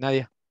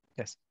 Nadia.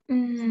 Yes.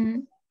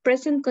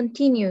 Present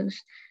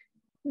continuous.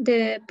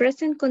 The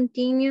present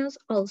continuous,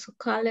 also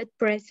called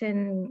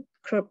present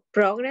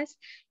progress,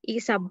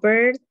 is a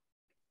verb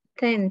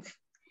tense,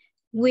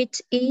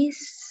 which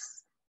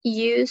is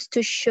used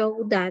to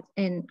show that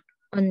an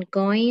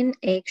ongoing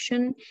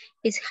action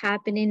is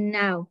happening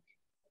now,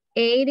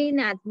 aiding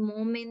at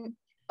moment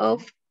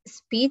of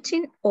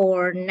speaking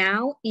or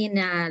now in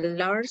a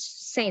large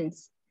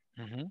sense.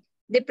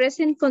 The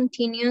present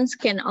continuous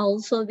can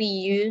also be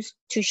used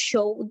to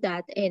show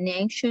that an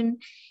action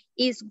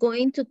is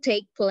going to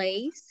take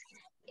place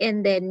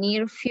in the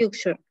near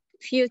future.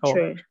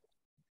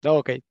 Oh,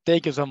 okay,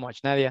 thank you so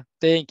much, Nadia.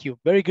 Thank you.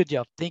 Very good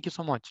job. Thank you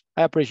so much.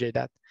 I appreciate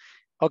that.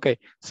 Okay,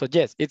 so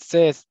yes, it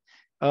says,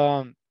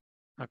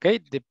 okay,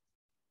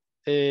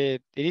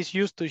 it is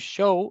used to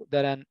show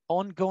that an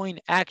ongoing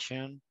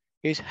action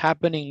is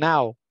happening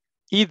now.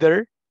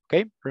 Either,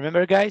 okay,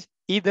 remember guys,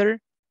 either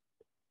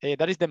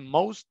that is the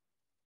most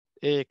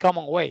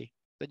common way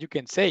that you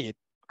can say it,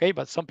 okay?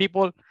 But some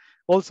people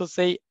also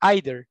say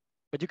either,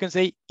 but you can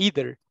say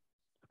either,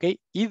 okay?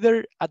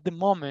 Either at the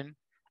moment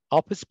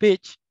of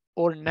speech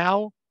or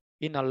now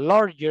in a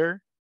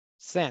larger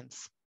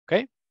sense,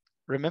 okay?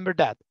 Remember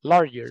that,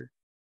 larger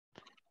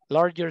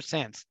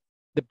sense.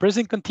 The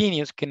present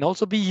continuous can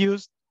also be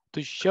used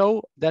to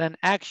show that an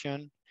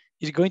action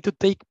is going to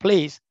take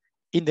place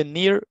in the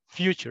near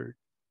future,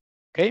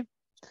 okay?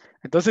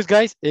 Entonces,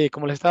 guys,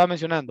 como les estaba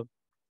mencionando,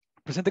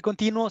 presente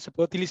continuo se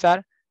puede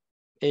utilizar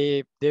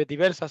de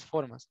diversas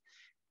formas.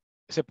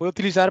 Se puede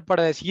utilizar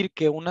para decir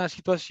que una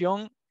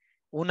situación,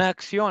 una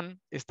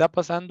acción está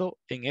pasando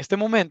en este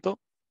momento.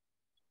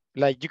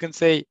 Like you can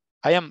say,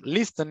 I am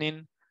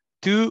listening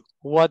to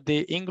what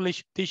the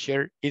English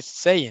teacher is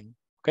saying.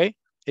 Okay,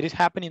 it is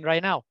happening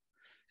right now.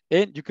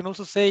 And you can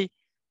also say,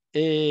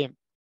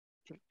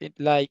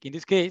 like in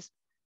this case,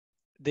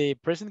 the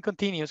present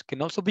continuous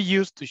can also be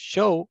used to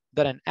show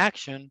that an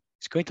action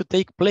is going to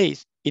take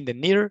place in the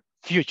near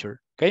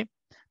future. Okay.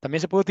 También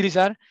se puede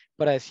utilizar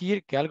para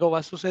decir que algo va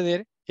a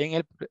suceder en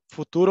el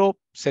futuro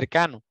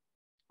cercano,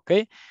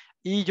 ¿ok?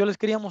 Y yo les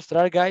quería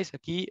mostrar, guys,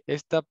 aquí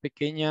esta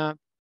pequeña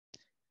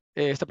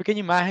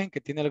imagen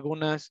que tiene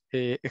algunas,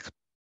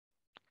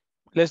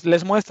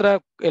 les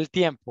muestra el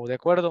tiempo, ¿de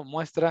acuerdo?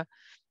 Muestra,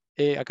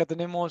 acá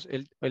tenemos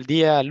el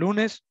día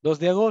lunes 2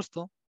 de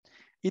agosto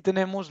y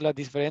tenemos las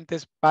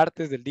diferentes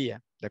partes del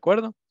día, ¿de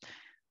acuerdo?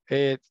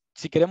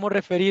 Si queremos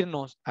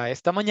referirnos a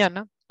esta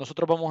mañana,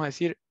 nosotros vamos a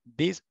decir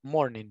this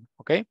morning,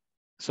 okay?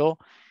 So,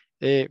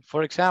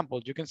 for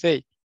example, you can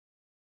say,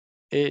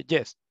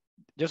 yes,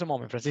 just a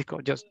moment, Francisco,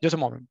 just a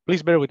moment.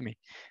 Please bear with me.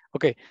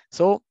 Okay,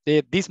 so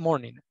this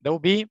morning, that will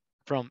be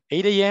from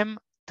 8 a.m.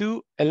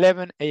 to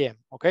 11 a.m.,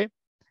 okay?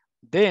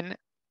 Then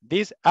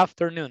this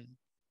afternoon,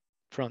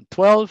 from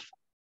 12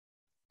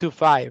 to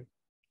 5,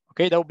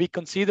 okay? That will be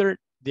considered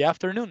the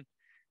afternoon.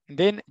 And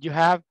then you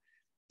have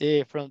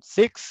from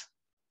 6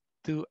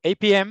 to 8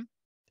 p.m.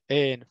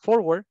 and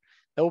forward,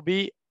 that will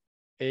be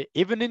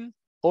evening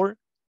or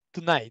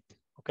tonight,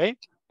 okay?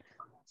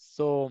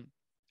 So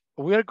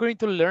we are going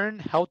to learn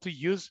how to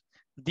use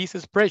these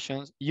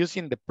expressions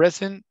using the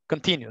present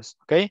continuous,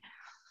 okay?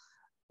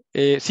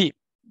 Sí,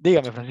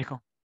 dígame,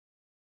 Francisco.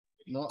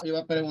 No, iba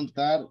a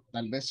preguntar,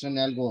 tal vez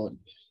suene algo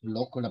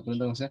loco la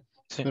pregunta, no sé,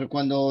 sí. Pero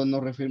cuando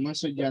nos referimos a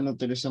eso ya no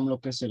utilizamos lo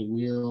que es el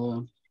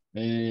will,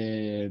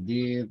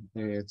 did,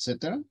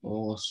 etcétera,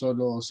 o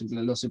solo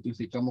lo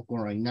simplificamos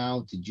con right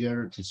now,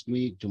 today, this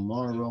week,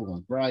 tomorrow,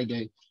 on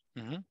Friday,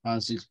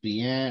 and 6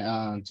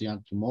 p.m.,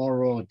 until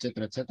tomorrow,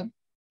 etcétera, etcétera.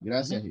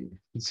 Gracias.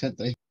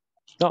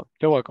 No,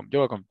 you're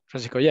welcome,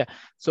 Francisco. Yeah.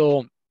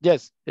 So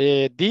yes,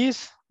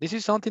 this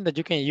is something that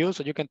you can use,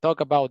 so you can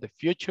talk about the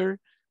future.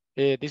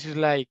 This is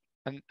like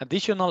an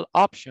additional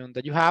option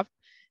that you have,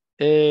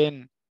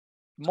 and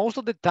most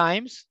of the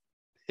times,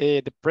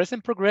 the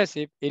present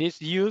progressive, it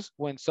is used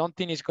when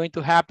something is going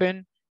to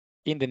happen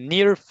in the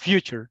near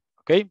future,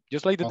 okay?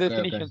 Just like the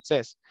definition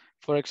says.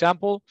 For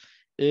example,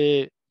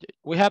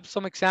 we have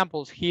some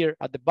examples here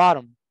at the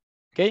bottom,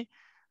 okay?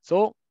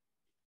 So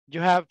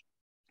you have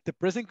the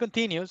present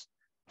continuous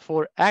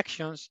for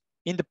actions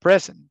in the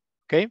present,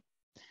 okay?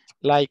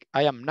 Like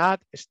I am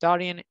not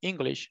studying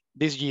English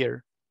this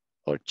year,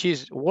 or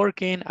she's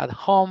working at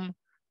home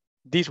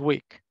this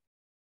week,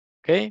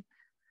 okay?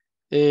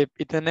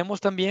 Y tenemos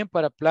también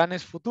para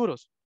planes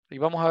futuros. Y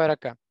vamos a ver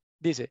acá.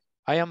 Dice,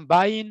 I am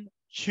buying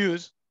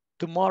shoes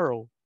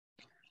tomorrow.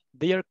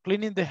 They are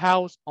cleaning the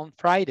house on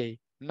Friday,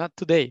 not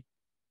today.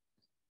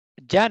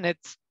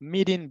 Janet's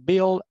meeting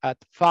Bill at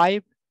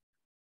 5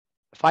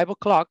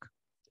 o'clock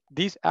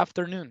this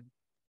afternoon.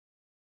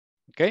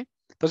 ¿Ok?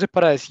 Entonces,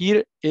 para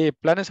decir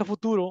planes a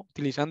futuro,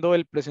 utilizando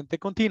el presente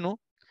continuo,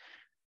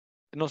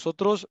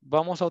 nosotros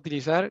vamos a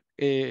utilizar,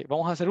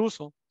 vamos a hacer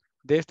uso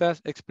de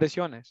estas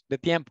expresiones de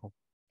tiempo.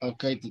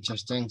 Okay, teacher,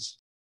 thanks.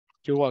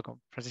 You're welcome,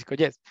 Francisco.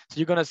 Yes. So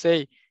you're going to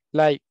say,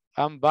 like,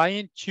 I'm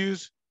buying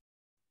shoes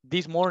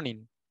this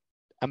morning.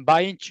 I'm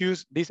buying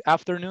shoes this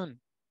afternoon,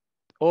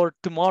 or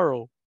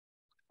tomorrow,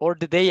 or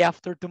the day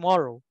after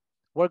tomorrow.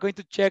 We're going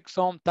to check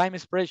some time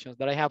expressions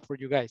that I have for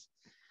you guys.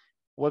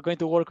 we're going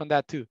to work on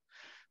that too.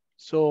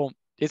 So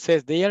it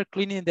says they are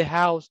cleaning the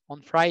house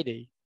on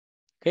Friday.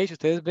 Okay, si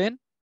ustedes ven,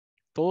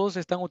 todos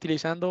están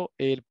utilizando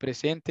el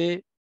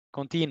presente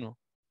continuo,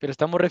 pero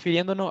estamos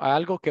refiriéndonos a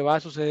algo que va a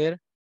suceder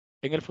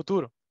en el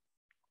futuro.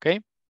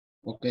 Okay?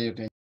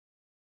 Okay.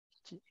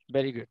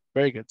 Very good,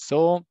 very good.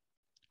 So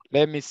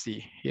let me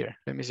see here.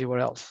 Let me see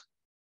what else.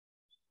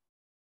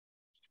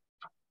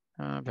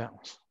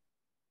 Veamos.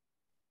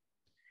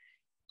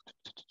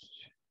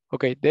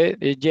 Okay,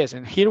 yes,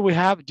 and here we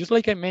have, just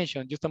like I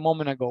mentioned just a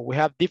moment ago, we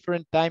have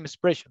different time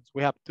expressions.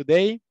 We have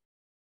today,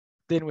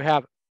 then we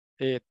have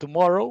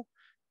tomorrow,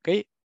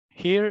 okay?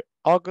 Here,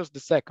 August the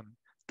 2nd.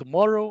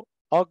 Tomorrow,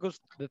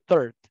 August the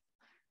 3rd,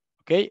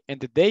 okay? And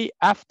the day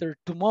after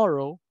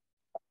tomorrow,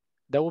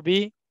 that will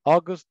be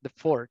August the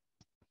 4th,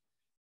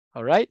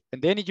 all right?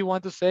 And then if you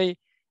want to say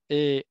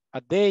a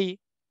day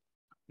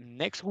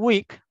next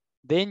week,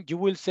 then you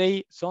will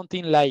say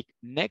something like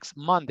next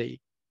Monday,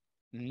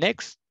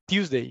 next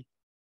Tuesday,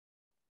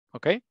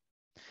 okay?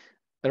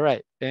 All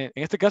right, en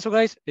este caso,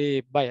 guys,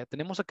 vaya,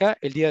 tenemos acá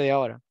el día de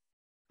ahora,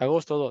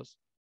 agosto 2,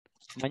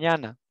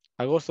 mañana,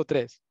 agosto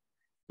 3,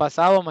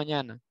 pasado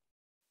mañana.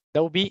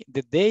 That will be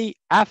the day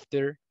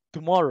after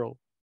tomorrow,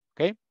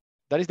 okay?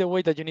 That is the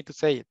way that you need to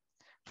say it.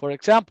 For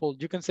example,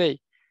 you can say,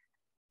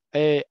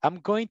 I'm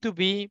going to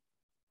be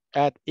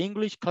at the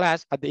English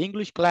class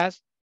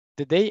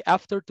the day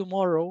after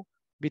tomorrow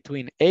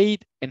between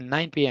 8 and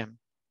 9 p.m.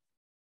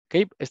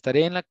 Okay,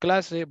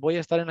 voy a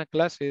estar en la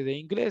clase de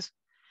inglés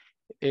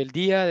el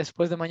día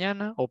después de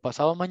mañana o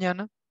pasado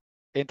mañana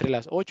entre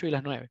las 8 y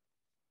las 9.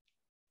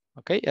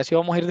 Ok, así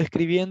vamos a ir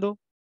describiendo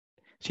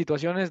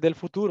situaciones del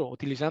futuro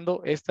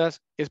utilizando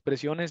estas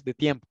expresiones de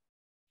tiempo.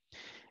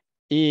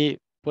 Y,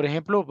 por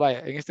ejemplo, vaya,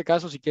 en este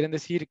caso, si quieren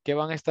decir qué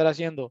van a estar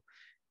haciendo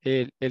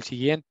el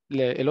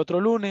otro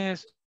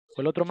lunes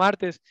o el otro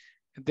martes,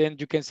 then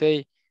you can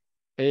say,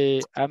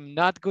 I'm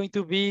not going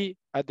to be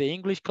at the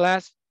English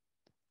class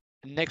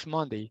next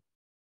Monday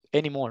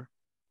anymore.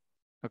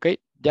 Ok,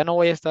 ya no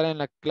voy a estar en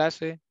la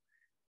clase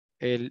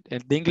el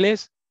de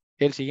inglés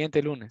el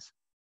siguiente lunes,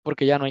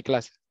 porque ya no hay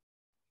clases,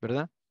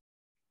 ¿verdad?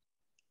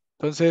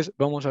 Entonces,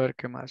 vamos a ver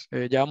qué más.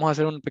 Ya vamos a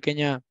hacer una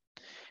pequeña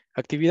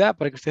actividad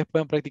para que ustedes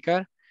puedan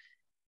practicar.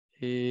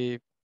 Así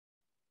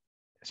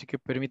que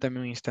permítanme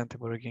un instante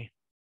por aquí.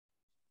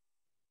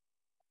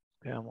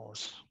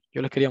 Veamos.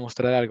 Yo les quería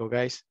mostrar algo,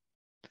 guys.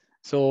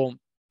 So,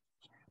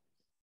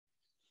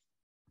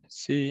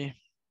 sí.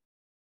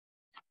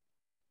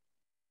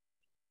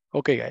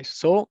 Okay, guys.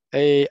 So,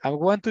 I'm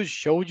going to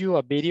show you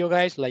a video,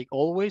 guys, like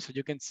always, so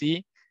you can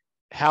see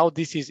how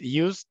this is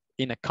used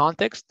in a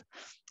context.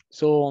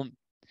 So,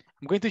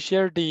 I'm going to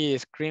share the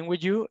screen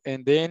with you,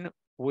 and then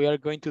we are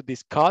going to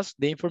discuss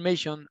the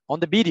information on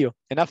the video.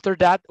 And after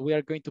that, we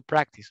are going to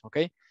practice,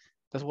 okay?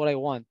 That's what I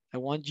want. I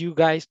want you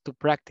guys to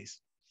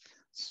practice.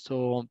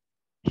 So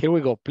here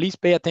we go. Please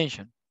pay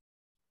attention.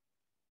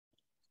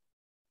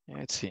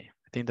 Let's see.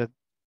 I think that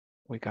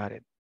we got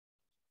it.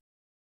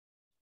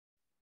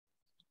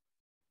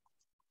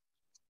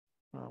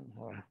 Hold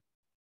on.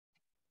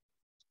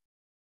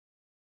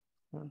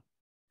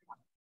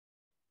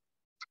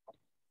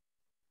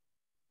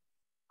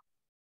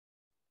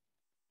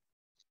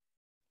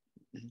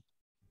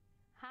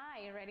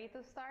 Hi, ready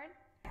to start?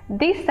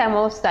 This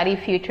demo study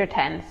future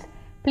tense.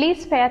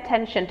 Please pay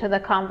attention to the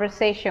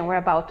conversation we're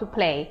about to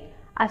play.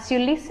 As you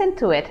listen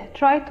to it,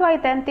 try to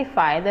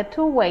identify the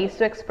two ways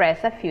to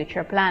express a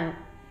future plan.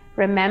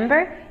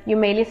 Remember, you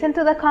may listen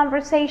to the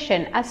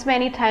conversation as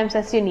many times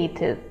as you need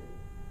to.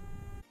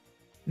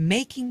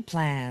 Making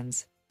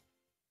plans.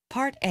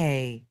 Part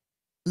A.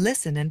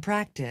 Listen and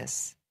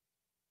practice.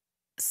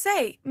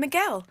 Say,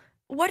 Miguel,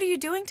 what are you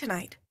doing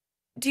tonight?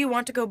 Do you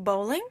want to go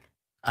bowling?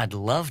 I'd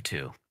love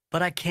to,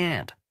 but I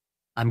can't.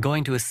 I'm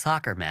going to a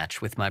soccer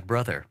match with my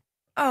brother.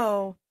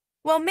 Oh,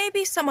 well,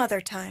 maybe some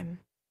other time.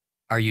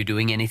 Are you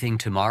doing anything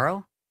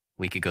tomorrow?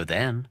 We could go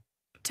then.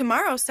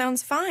 Tomorrow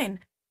sounds fine.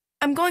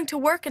 I'm going to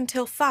work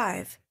until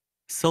 5.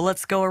 So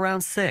let's go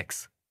around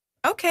 6.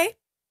 Okay.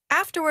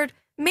 Afterward,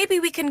 maybe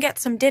we can get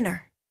some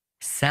dinner.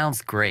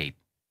 Sounds great.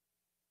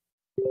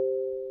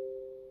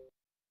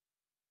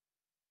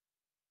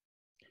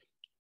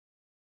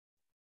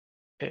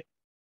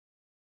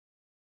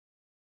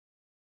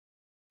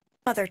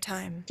 Other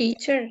time.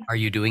 Teacher. Are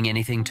you doing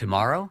anything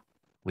tomorrow?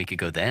 We could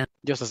go then.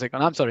 Just a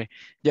second. I'm sorry.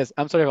 Yes,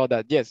 I'm sorry about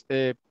that. Yes,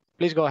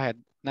 please go ahead,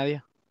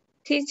 Nadia.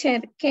 Teacher,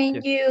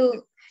 can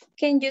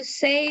you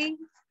say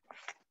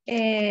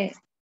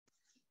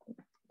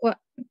what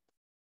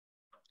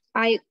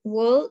I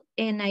will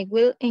and I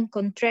will in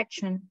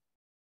contraction?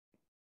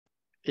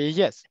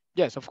 Yes,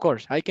 of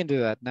course. I can do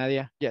that,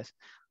 Nadia. Yes.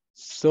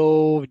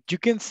 So you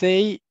can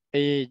say,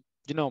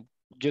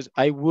 just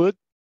I would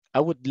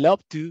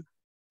love to,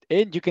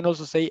 and you can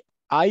also say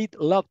I'd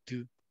love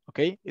to.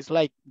 Okay, it's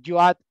like you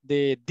add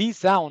the D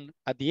sound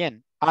at the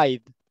end.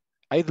 I'd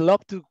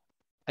love to,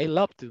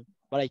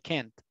 but I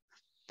can't.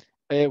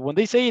 When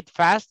they say it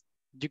fast,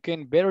 you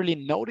can barely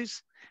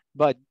notice,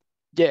 but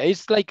yeah,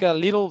 it's like a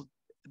little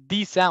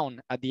D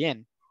sound at the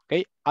end.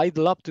 Okay, I'd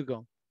love to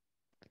go.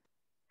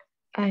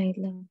 I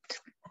love to.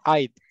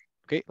 I'd,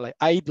 okay, like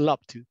I'd love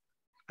to.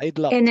 I'd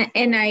love And, to.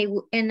 and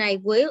I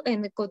will,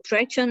 and the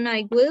contraction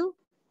I will,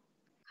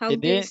 how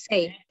And do you then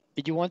say?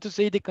 if you want to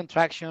say the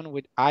contraction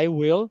with I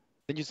will,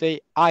 then you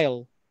say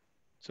I'll.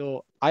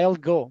 So I'll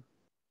go.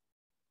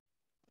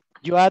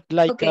 You add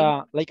like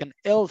Okay. like an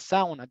L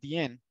sound at the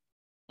end,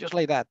 just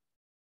like that.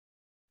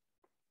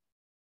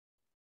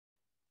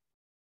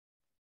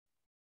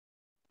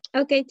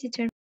 Okay,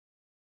 teacher.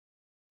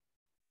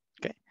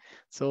 Okay,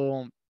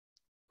 so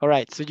all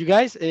right, so you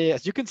guys,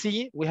 as you can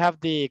see, we have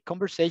the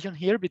conversation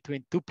here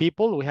between two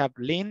people. We have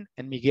Lynn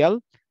and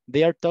Miguel.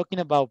 They are talking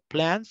about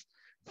plans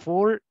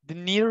for the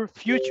near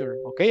future.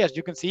 Okay, as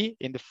you can see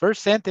in the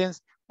first sentence,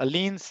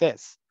 Lynn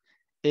says,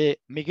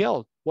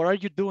 Miguel, what are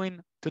you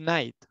doing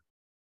tonight?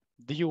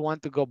 Do you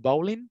want to go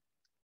bowling?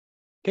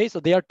 Okay, so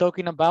they are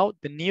talking about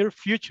the near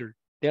future.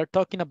 They are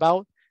talking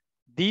about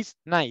this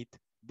night,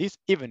 this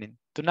evening,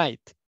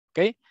 tonight.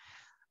 Okay,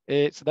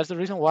 so that's the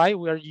reason why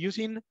we are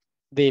using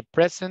the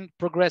present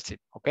progressive.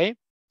 Okay,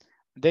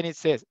 then it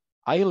says,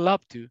 I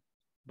love to,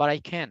 but I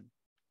can.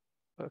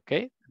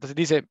 Okay, entonces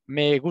dice,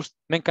 me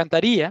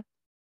encantaría,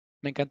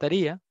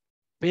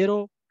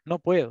 pero no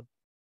puedo.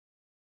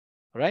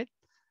 All right,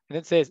 and then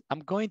it says, I'm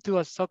going to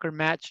a soccer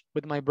match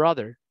with my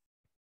brother.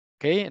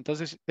 Okay,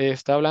 entonces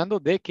está hablando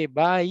de que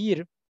va a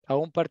ir a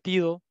un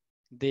partido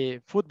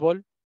de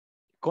fútbol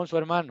con su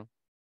hermano.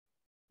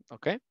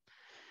 Okay,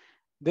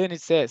 then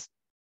it says,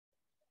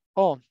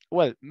 oh,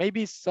 well,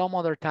 maybe some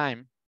other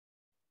time.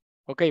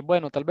 Ok,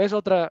 bueno, tal vez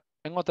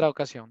en otra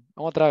ocasión,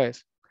 otra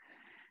vez.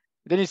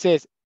 Then it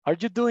says, are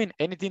you doing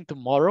anything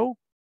tomorrow?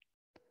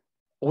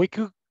 We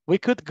could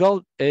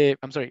go,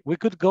 I'm sorry, we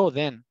could go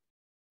then.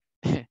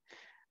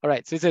 All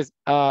right, so it says,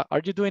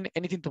 are you doing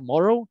anything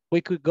tomorrow? We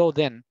could go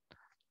then.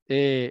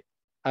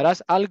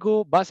 ¿Harás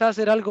algo? ¿Vas a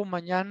hacer algo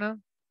mañana?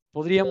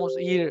 Podríamos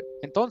ir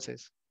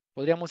entonces.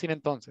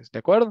 ¿De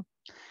acuerdo?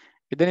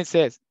 And then it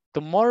says,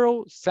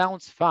 tomorrow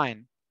sounds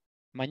fine.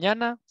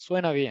 Mañana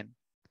suena bien.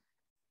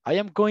 I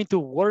am going to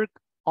work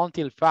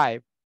until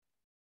 5.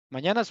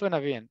 Mañana suena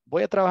bien.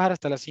 Voy a trabajar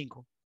hasta las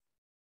 5.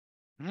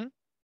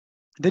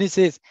 Then it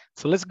says,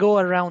 so let's go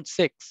around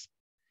 6.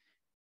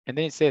 And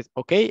then it says,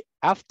 okay,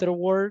 after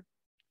work,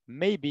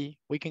 maybe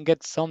we can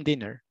get some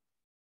dinner.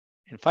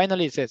 And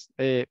finally it says,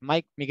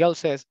 Miguel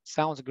says,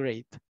 sounds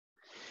great.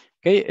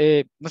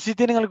 Okay, no sé si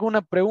tienen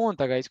alguna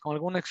pregunta, guys, con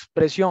alguna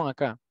expresión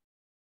acá.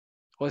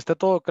 ¿O está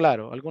todo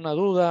claro? ¿Alguna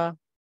duda?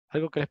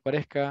 ¿Algo que les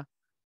parezca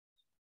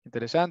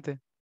interesante?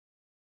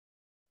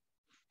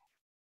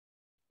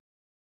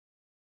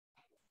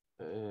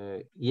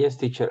 Yes,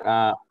 teacher.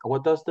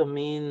 What does the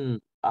mean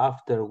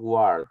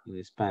afterward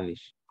in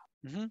Spanish?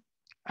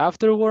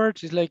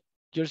 Afterwards is like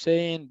you're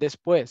saying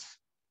después.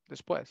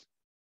 Después.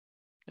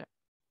 Yeah,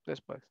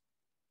 después.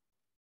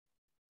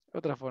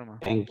 Otra forma.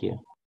 Thank you.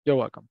 You're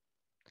welcome.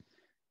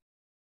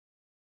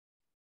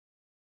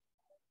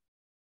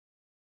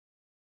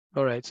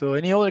 All right, so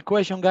any other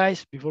question,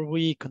 guys, before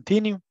we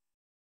continue?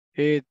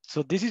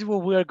 So this is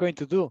what we are going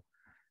to do.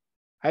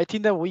 I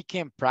think that we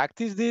can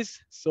practice this.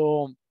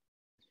 So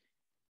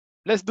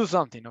let's do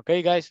something,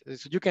 okay, guys?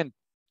 So you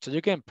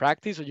can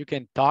practice, or you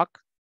can talk,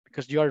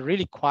 because you are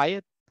really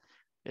quiet,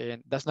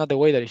 and that's not the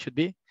way that it should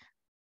be.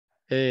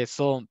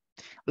 So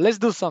let's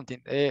do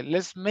something.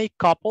 Let's make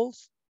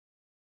couples.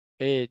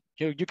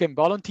 You can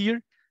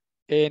volunteer,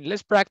 and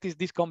let's practice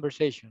this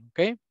conversation,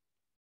 okay?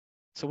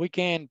 So we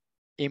can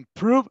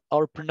improve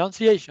our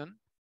pronunciation,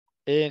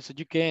 and so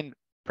you can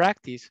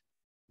practice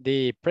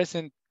the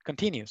present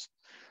continuous.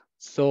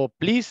 So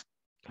please,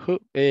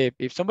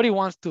 if somebody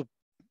wants to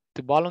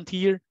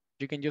volunteer,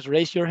 you can just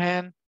raise your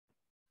hand,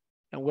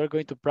 and we're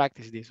going to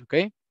practice this,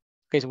 okay?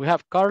 Okay, so we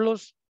have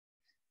Carlos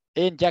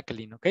and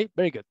Jacqueline, okay?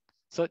 Very good.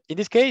 So in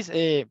this case,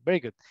 very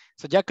good.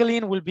 So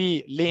Jacqueline will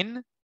be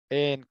Lynn,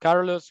 and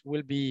Carlos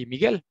will be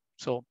Miguel.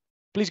 So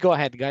please go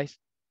ahead, guys.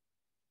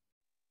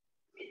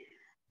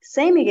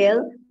 Say,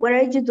 Miguel, what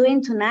are you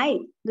doing tonight?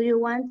 Do you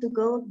want to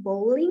go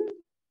bowling?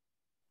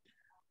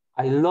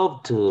 I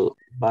love to,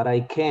 but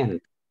I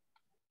can't.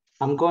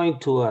 I'm going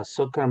to a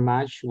soccer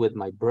match with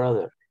my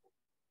brother.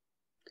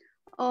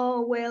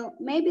 Oh, well,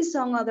 maybe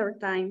some other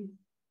time.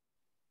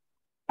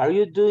 Are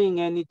you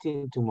doing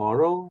anything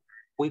tomorrow?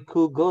 We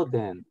could go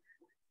then.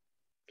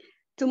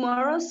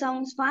 Tomorrow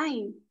sounds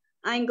fine.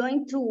 I'm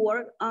going to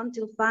work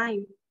until 5.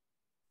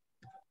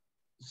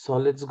 So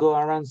let's go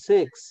around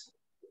 6.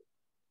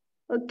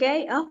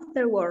 Okay,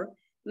 after work,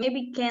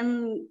 maybe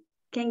can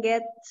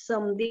get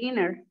some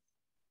dinner.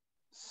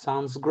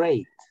 Sounds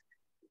great.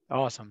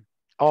 Awesome.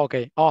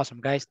 Okay, awesome,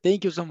 guys.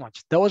 Thank you so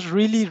much. That was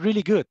really,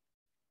 really good.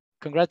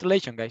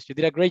 Congratulations, guys. You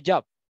did a great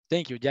job.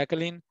 Thank you,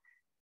 Jacqueline.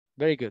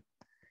 Very good.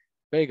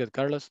 Very good,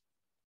 Carlos.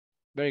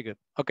 Very good.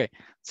 Okay,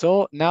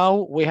 so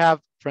now we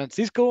have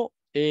Francisco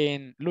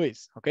and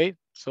Luis, okay?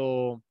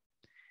 So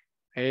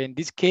in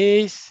this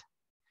case,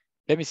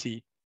 let me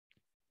see.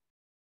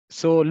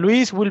 So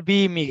Luis will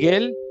be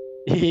Miguel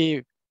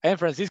and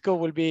Francisco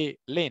will be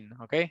Lynn,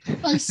 okay?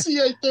 Ay, sí,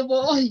 ahí te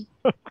voy.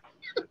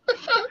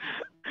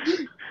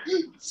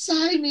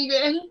 Say,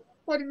 Miguel.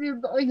 What are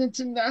you doing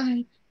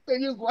tonight? Do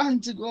you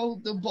want to go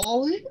to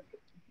bowling?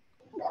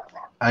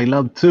 I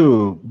love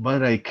to,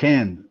 but I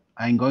can't.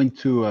 I'm going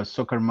to a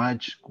soccer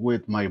match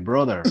with my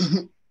brother.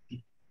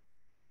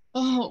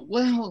 Oh,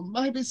 well,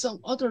 maybe some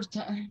other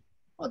time.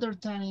 Other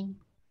time.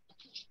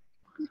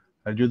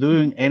 Are you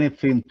doing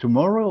anything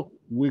tomorrow?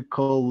 We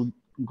could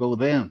go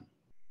then.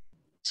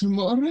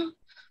 Tomorrow?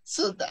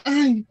 So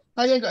I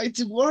am going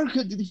to work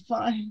at the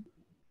fine.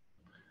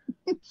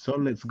 So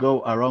let's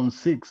go around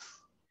 6.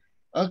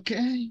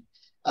 Okay.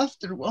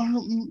 After work,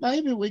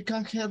 maybe we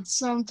can have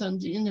something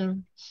dinner.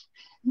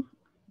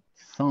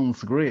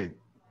 Sounds great.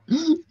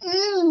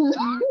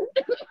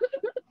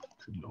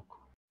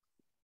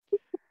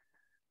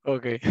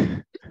 Okay.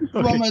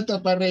 Un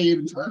momento para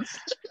reír.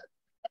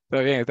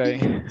 Está bien, está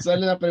bien.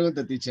 Solo una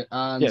pregunta, teacher.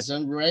 Yes.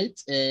 Sound great,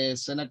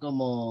 suena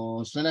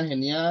como, suena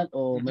genial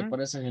o me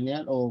parece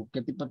genial o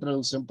qué tipo de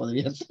traducción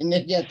podría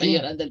tener. Ya está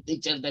llorando el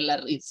teacher de la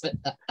risa.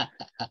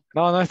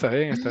 No, está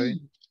bien, está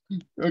bien.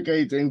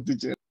 Okay, thank you,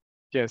 teacher.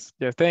 Yes,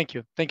 thank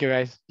you,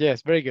 guys.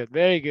 Yes, very good,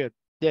 very good.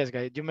 Yes,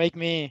 guys, you make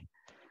me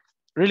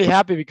really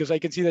happy because I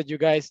can see that you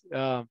guys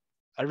are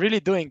really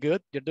doing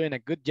good. You're doing a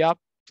good job,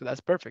 so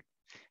that's perfect.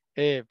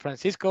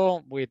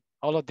 Francisco, with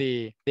all of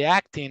the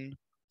acting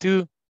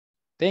too.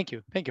 Thank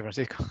you,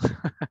 Francisco.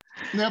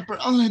 No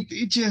problem,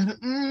 teacher.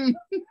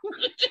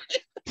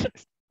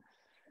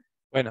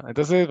 Bueno,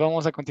 entonces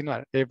vamos a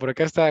continuar. Por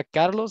acá está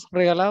Carlos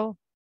regalado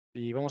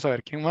y vamos a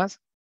ver quién más.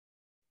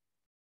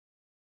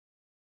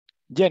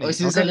 Jenny. Hoy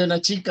sí okay. sale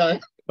una chica, ¿eh?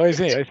 Hoy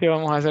sí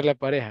vamos a hacer la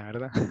pareja,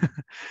 ¿verdad?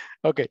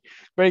 Okay,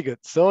 very good.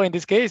 So in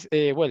this case,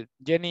 well,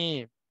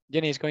 Jenny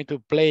is going to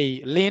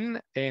play Lynn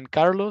and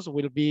Carlos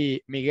will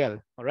be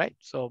Miguel. All right.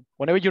 So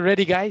whenever you're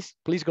ready, guys,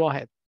 please go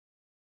ahead.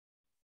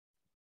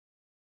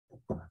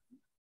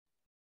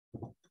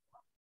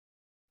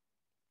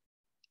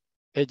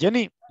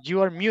 Jenny,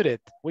 you are muted.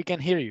 We can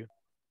hear you.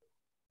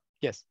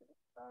 Yes.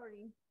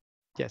 Sorry.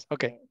 Yes.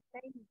 Okay.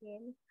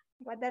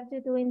 What are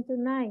you doing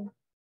tonight?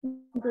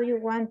 Do you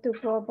want to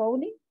go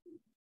bowling?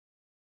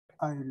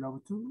 I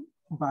love to,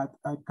 but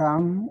I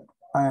can't.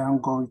 I am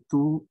going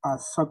to a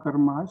soccer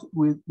match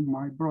with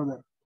my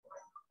brother.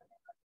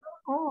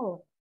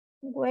 Oh,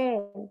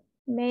 well,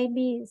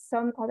 maybe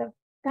some other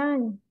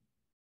time.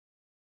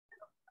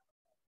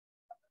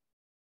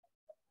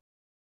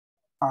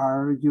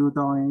 Are you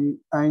doing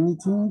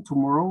anything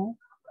tomorrow?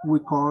 We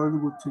call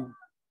routine.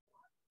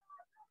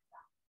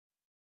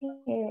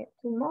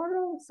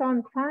 Tomorrow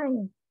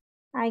sometime.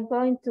 I'm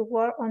going to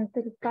work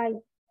until 5.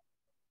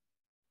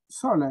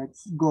 So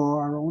let's go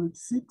around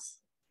 6.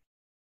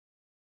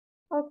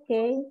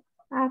 Okay.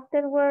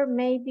 Afterward,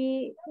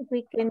 maybe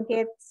we can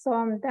get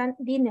some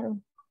dinner.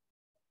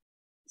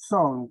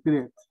 Sounds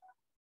great.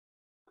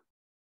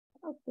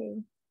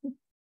 Okay.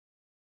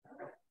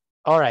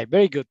 All right,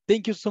 very good.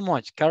 Thank you so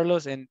much,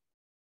 Carlos. And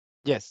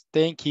yes,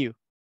 thank you.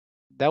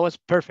 That was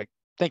perfect.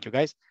 Thank you,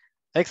 guys.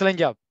 Excellent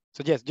job.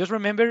 So yes, just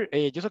remember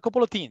just a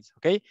couple of things,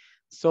 okay?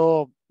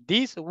 So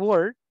this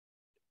word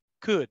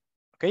could,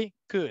 okay?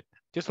 Could.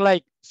 Just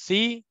like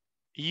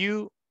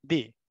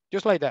C-U-D,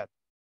 just like that.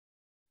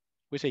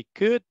 We say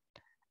could,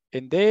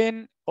 and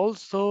then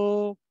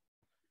also,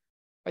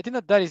 I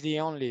think that is the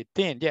only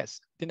thing.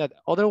 Yes, I think that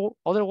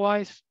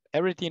otherwise,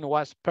 everything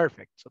was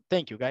perfect. So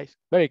thank you, guys.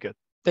 Very good.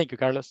 Thank you,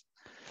 Carlos.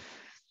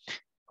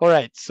 All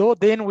right, so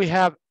then we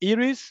have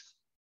Iris.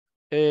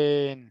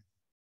 And,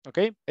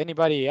 okay,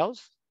 anybody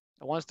else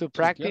that wants to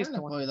practice? Si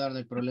puede dar, no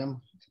hay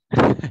problema.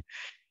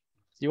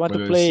 You want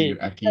to play?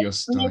 Decir, aquí yo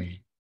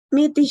estoy.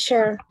 Me,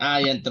 teacher. Ah,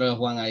 ya entró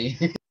Juan ahí.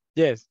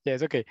 Yes,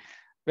 okay.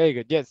 Very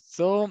good. Yes.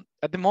 So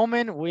at the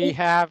moment we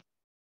have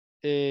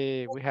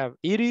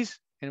Iris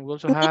and we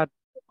also had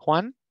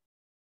Juan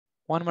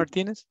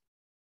Martinez.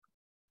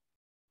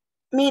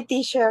 Mi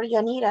teacher,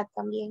 Yanira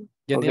también.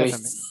 Yanira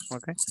también.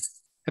 Okay.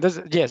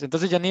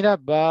 Entonces Yanira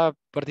va a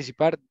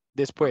participar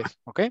después.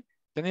 Okay,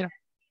 Yanira.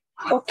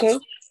 Okay.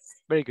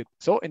 Very good.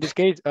 So in this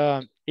case,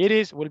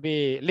 Iris will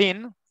be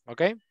Lynn.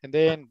 Okay, and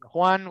then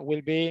Juan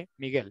will be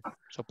Miguel.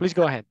 So please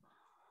go ahead.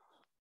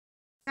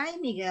 Hi,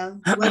 Miguel.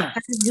 What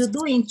are you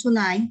doing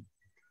tonight?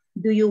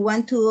 Do you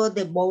want to go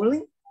the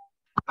bowling?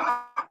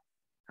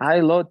 I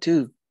love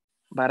to,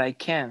 but I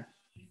can't.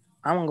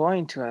 I'm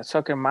going to a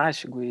soccer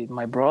match with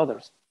my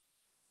brothers.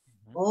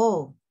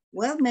 Oh,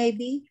 well,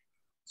 maybe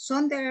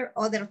some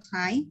other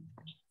time.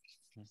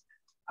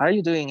 Are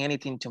you doing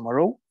anything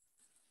tomorrow?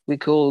 We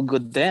could go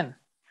then.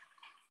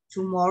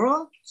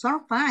 Tomorrow? So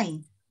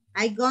fine.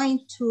 I'm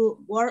going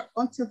to work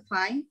until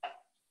 5.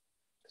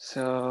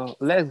 So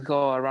let's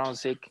go around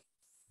 6.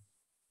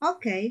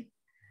 Okay.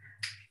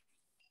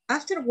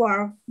 After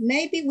work,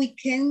 maybe we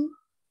can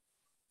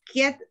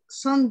get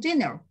some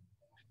dinner.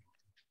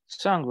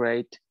 Sounds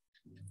great.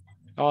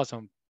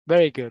 Awesome.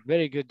 Very good.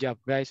 Very good job,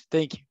 guys.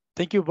 Thank you.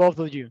 Thank you, both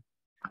of you.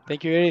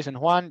 Thank you, Iris and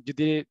Juan. You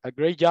did a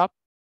great job.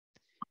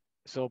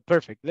 So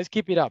perfect. Let's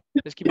keep it up.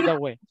 Let's keep it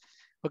that way.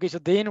 Okay, so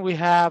then we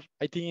have,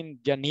 I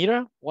think,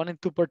 Yanira wanting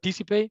to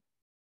participate.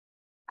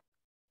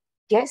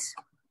 Yes.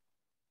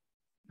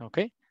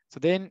 Okay. So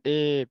then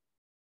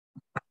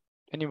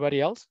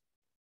Anybody else?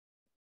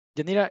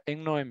 Yanira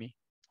and Noemi.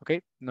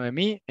 Okay,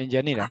 Noemi and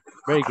Yanira.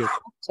 Very good.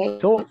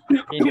 So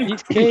in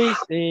this case,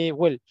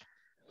 well,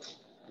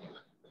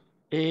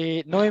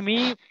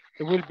 Noemi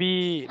will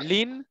be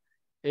Lynn.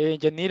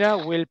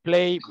 Yanira will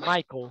play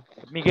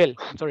Miguel,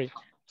 I'm sorry.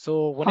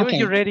 So whenever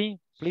you're ready,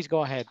 please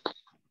go ahead.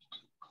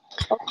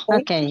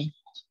 Okay.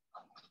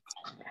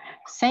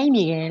 Say,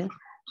 Miguel,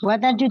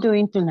 what are you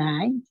doing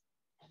tonight?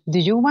 Do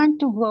you want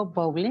to go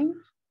bowling?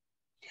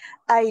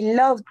 I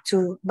love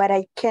to, but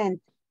I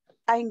can't.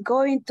 I'm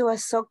going to a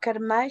soccer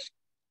match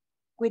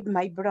with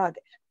my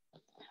brother.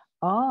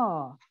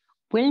 Oh,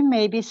 well,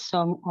 maybe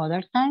some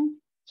other time.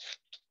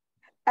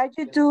 Are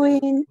you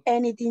doing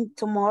anything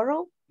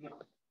tomorrow?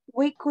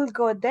 We could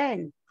go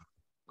then.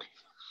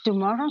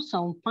 Tomorrow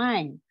sounds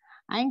fine.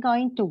 I'm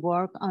going to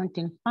work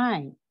until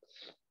 5.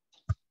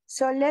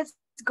 So let's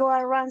go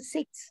around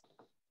 6.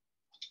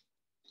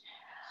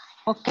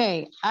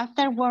 Okay,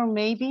 after work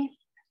maybe.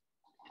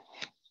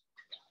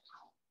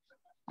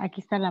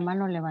 Aquí está la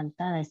mano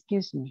levantada,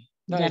 excuse me.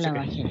 No, Ya it's la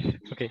okay. bajé.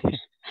 Okay.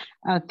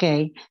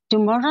 Okay,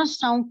 tomorrow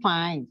sounds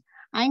fine.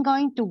 I'm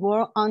going to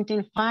work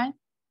until 5.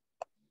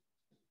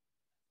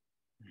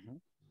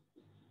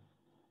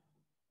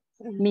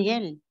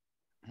 Miguel.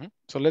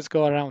 So let's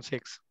go around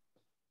 6.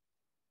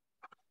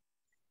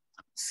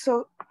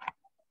 So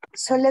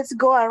let's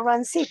go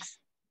around 6.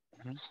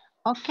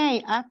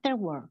 Okay, after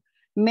work,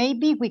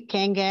 maybe we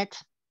can get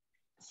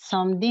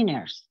some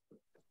dinners.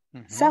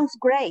 Sounds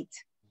great.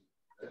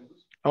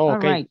 Oh, All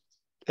okay. right.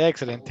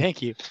 Excellent.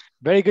 Thank you.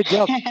 Very good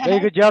job. Very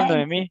good job,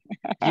 Noemi.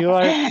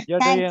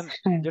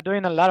 You're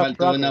doing a lot of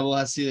Falta una progress. voz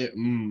así de,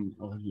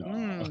 oh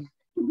no.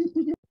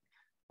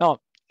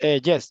 No,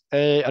 yes,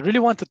 I really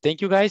want to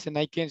thank you guys, and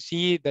I can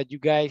see that you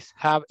guys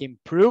have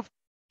improved.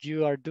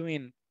 You are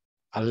doing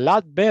a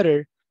lot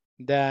better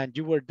than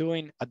you were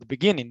doing at the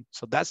beginning.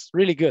 So that's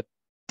really good.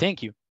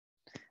 Thank you.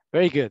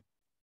 Very good.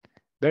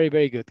 Very,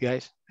 very good,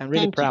 guys. I'm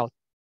really proud.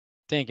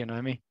 Thank you,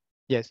 Noemi.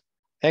 Yes,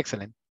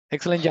 excellent.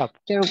 Excellent job.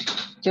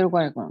 You're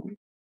welcome.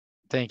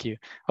 Thank you.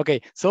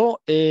 Okay, so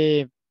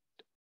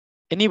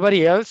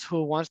anybody else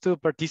who wants to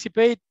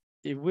participate?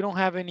 If we don't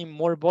have any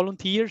more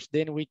volunteers,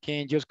 then we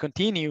can just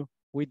continue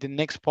with the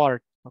next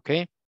part,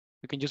 okay?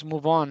 We can just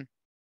move on.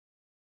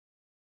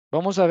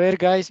 Vamos a ver,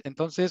 guys.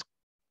 Entonces,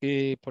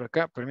 por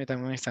acá,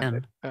 permítanme un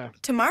instante.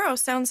 Tomorrow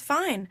sounds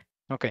fine.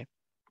 Ok.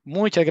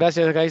 Muchas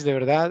gracias, guys, de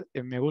verdad.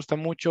 Me gusta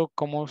mucho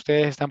cómo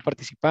ustedes están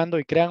participando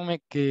y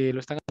créanme que lo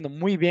están haciendo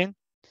muy bien.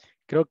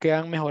 Creo que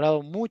han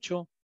mejorado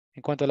mucho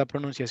en cuanto a la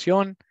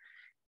pronunciación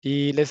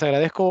y les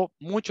agradezco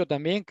mucho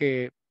también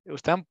que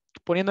están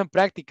poniendo en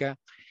práctica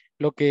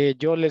lo que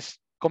yo les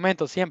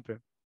comento siempre,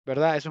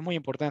 ¿verdad? Eso es muy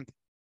importante.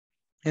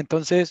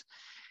 Entonces,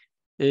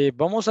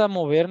 vamos a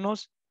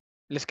movernos.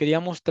 Les quería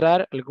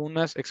mostrar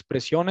algunas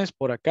expresiones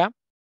por acá.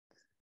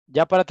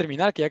 Ya para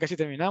terminar, que ya casi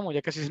terminamos,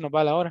 ya casi se nos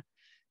va la hora.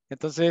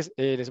 Entonces,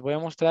 les voy a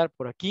mostrar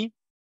por aquí.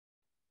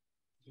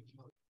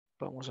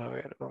 Vamos a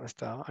ver dónde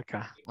está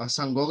acá. A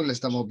San Google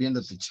estamos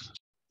viendo, teacher.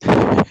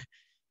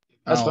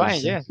 That's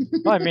fine, yeah.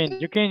 No, I mean,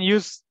 you can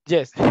use,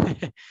 yes.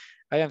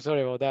 I am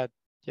sorry about that.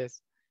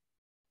 Yes.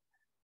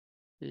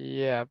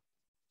 Yeah.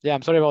 Yeah,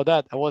 I'm sorry about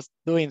that. I was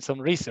doing some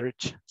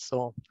research.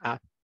 So,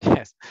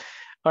 yes.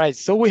 All right.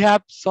 So we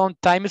have some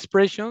time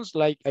expressions,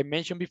 like I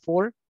mentioned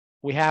before.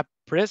 We have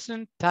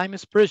present time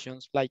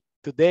expressions like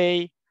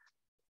today,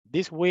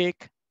 this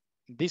week,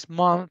 this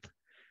month,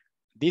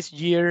 this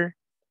year,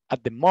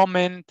 at the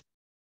moment,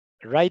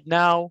 right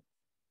now.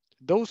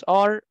 Those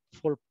are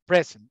for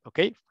present,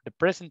 okay? For the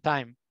present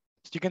time.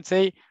 So you can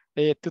say,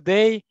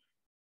 today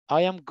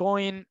I'm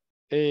going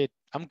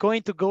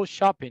to go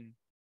shopping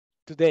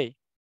today,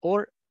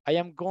 or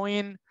I'm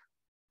going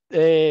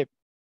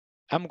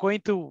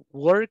to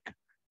work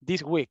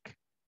this week,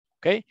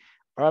 okay?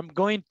 Or I'm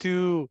going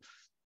to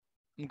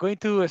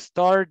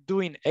start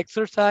doing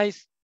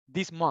exercise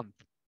this month.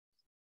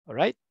 All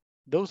right,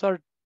 those are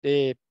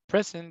the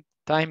present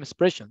time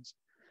expressions,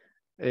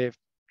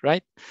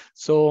 right?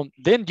 So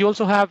then you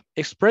also have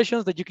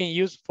expressions that you can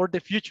use for the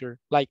future,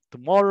 like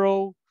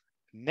tomorrow,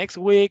 next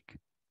week,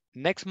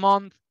 next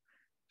month,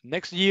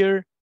 next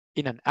year,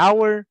 in an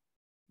hour,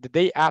 the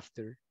day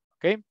after,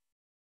 okay?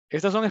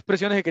 Estas son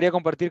expresiones que quería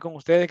compartir con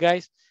ustedes,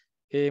 guys.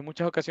 En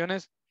muchas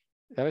ocasiones,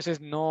 a veces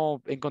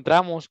no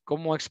encontramos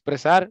cómo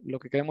expresar lo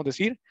que queremos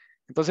decir.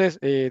 Entonces,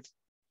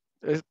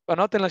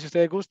 anótenlas si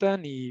ustedes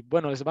gustan y,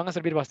 bueno, les van a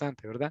servir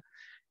bastante, ¿verdad?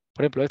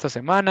 Por ejemplo, esta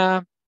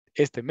semana,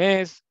 este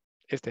mes,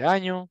 este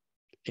año,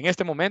 en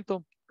este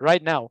momento,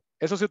 right now.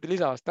 Eso se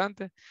utiliza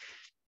bastante.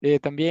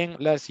 También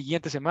la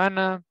siguiente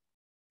semana,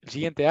 el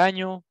siguiente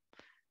año,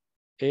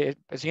 el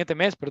siguiente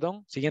mes,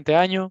 perdón, siguiente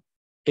año,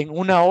 en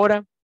una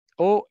hora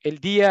o el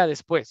día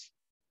después.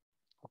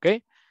 ¿Ok?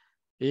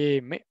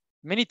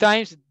 Many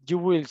times you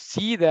will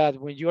see that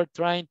when you are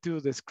trying to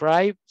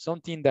describe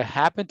something that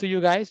happened to you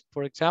guys,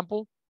 for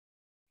example,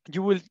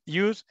 you will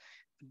use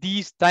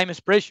these time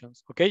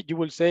expressions, okay? You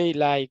will say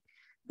like,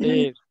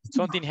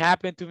 something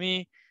happened to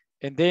me,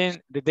 and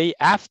then the day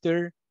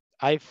after,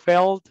 I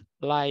felt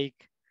like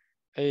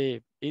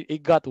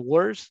it got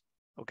worse,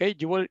 okay,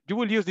 you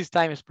will use these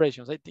time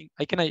expressions. I think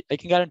I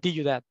can guarantee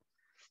you that.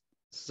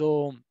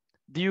 So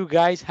do you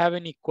guys have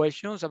any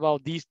questions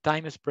about these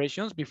time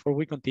expressions before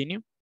we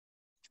continue?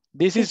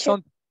 This is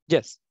some,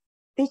 yes.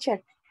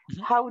 Teacher,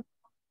 how,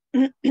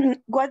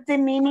 what's the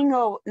meaning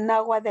of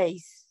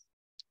nowadays?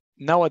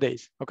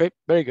 Nowadays, okay,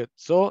 very good.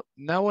 So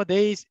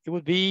nowadays it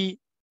would be,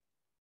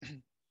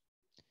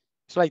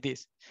 it's like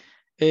this.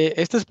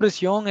 Esta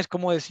expresión es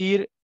como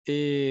decir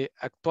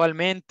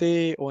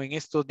actualmente o en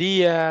estos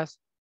días.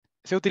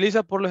 Se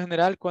utiliza por lo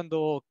general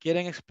cuando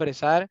quieren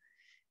expresar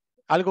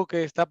algo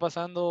que está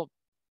pasando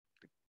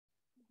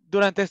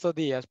durante estos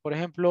días. Por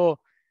ejemplo,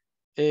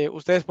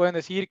 ustedes pueden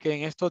decir que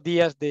en estos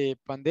días de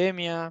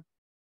pandemia,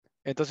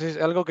 entonces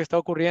algo que está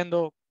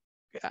ocurriendo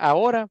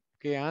ahora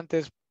que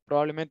antes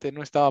probablemente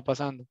no estaba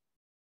pasando.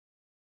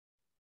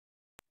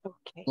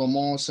 Okay.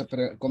 ¿Cómo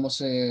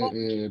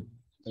se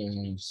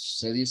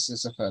dice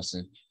esa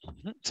frase?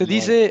 Se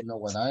dice,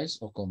 ¿Nowadays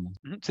o cómo?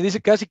 Se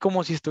dice casi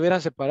como si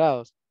estuvieran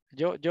separados.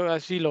 Yo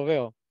así lo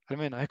veo, al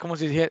menos. Es como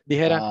si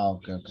dijera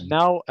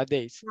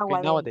nowadays.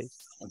 Okay,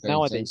 nowadays. Okay,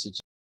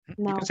 nowadays.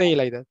 You can say it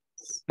like that.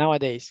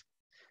 Nowadays.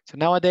 So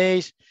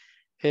nowadays,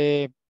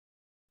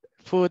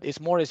 food is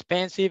more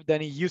expensive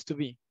than it used to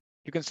be.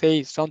 You can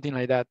say something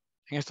like that.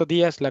 En estos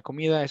días la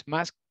comida es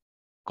más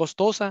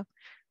costosa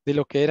de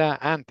lo que era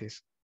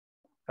antes.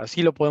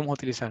 Así lo podemos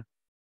utilizar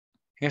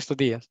en estos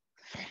días.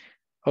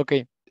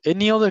 Okay.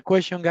 Any other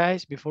question,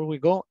 guys, before we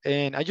go?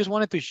 And I just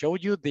wanted to show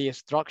you the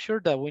structure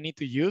that we need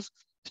to use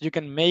so you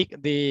can make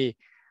the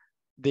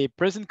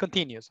present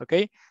continuous,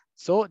 okay?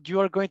 So you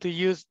are going to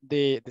use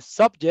the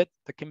subject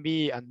that can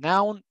be a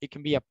noun, it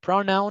can be a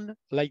pronoun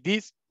like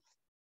this.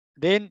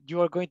 Then you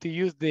are going to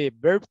use the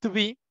verb to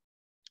be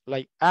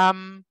like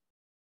am,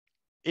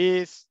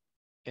 is,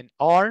 and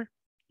are.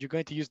 You're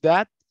going to use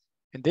that.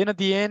 And then at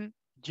the end,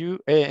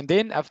 and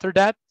then after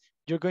that,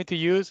 you're going to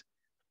use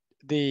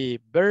the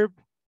verb.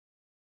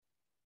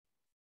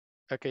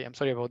 Okay, I'm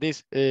sorry about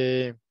this.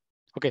 Okay,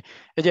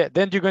 yeah,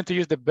 then you're going to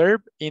use the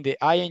verb in the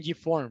ing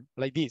form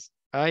like this.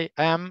 I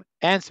am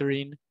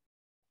answering,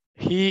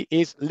 he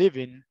is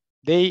living,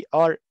 they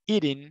are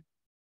eating,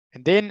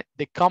 and then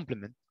the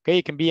complement. Okay,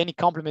 it can be any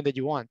complement that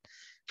you want.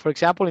 For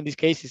example, in this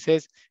case, it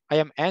says, I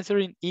am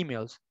answering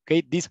emails,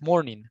 okay, this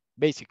morning,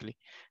 basically.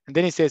 And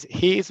then it says,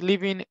 he is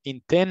leaving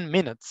in 10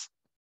 minutes.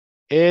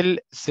 Él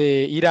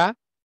se irá,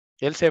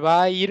 él se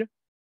va a ir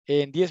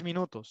en 10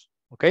 minutos,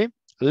 okay?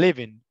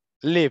 Living,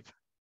 live.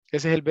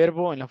 Ese es el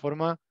verbo en la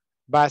forma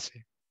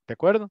base, ¿de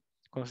acuerdo?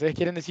 Cuando ustedes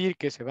quieren decir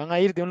que se van a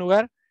ir de un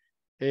lugar,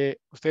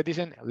 ustedes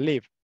dicen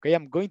leave. Okay,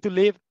 I'm going to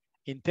leave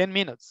in 10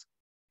 minutes.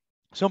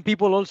 Some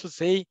people also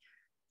say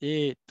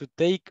to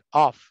take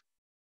off.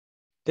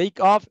 Take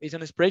off is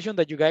an expression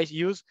that you guys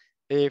use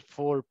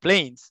for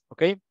planes,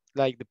 okay?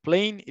 Like the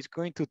plane is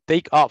going to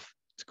take off.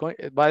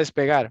 Va a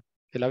despegar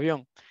el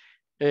avión.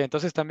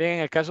 Entonces también en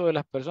el caso de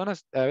las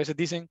personas, a veces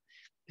dicen,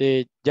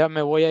 ya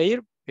me voy a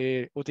ir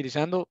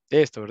utilizando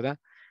esto, ¿verdad?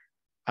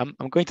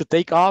 I'm going to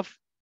take off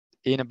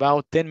in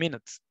about 10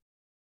 minutes.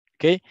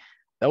 Okay,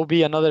 that would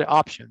be another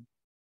option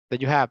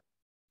that you have.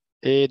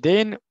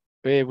 Then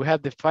we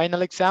have the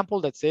final example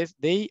that says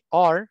they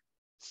are,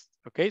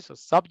 okay, so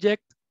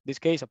subject, in this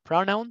case a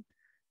pronoun,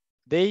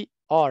 they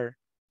are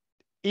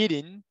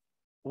eating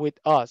with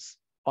us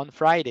on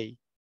Friday.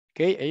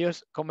 Okay,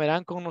 ellos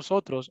comerán con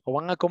nosotros o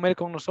van a comer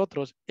con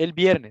nosotros el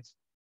viernes.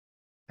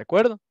 ¿De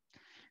acuerdo?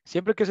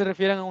 Siempre que se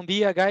refieran a un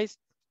día, guys,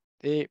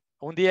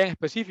 un día en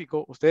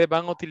específico, ustedes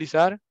van a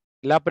utilizar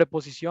la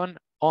preposición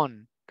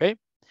on, okay?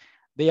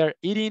 They are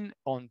eating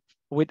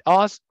with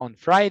us on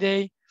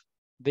Friday.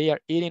 They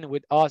are eating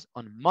with us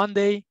on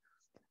Monday.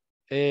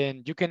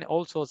 And you can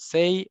also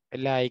say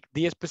like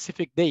the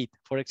specific date.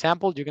 For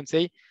example, you can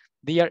say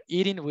they are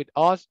eating with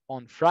us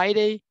on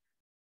Friday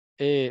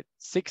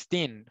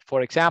 16,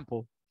 for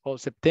example, or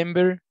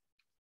September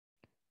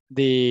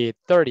the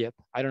 30th.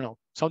 I don't know,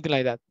 something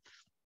like that.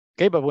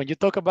 Okay, but when you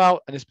talk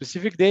about a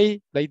specific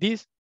day like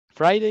this,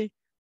 Friday,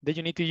 then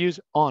you need to use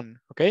on,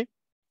 okay?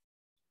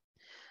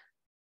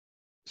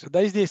 So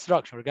that is the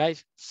structure,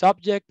 guys.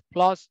 Subject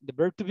plus the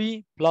verb to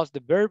be plus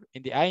the verb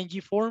in the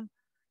ing form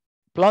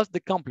plus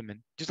the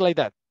complement, just like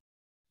that.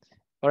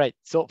 All right,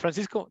 so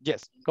Francisco,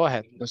 yes, go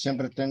ahead. Yo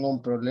siempre tengo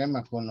un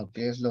problema con lo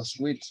que es los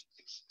with.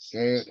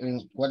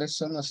 ¿Cuáles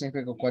son los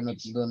significados cuando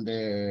utilizan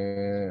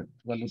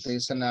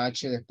la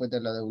H después de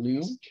la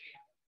W?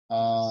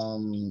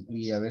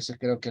 Y a veces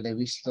creo que le he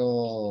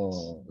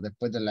visto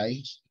después de la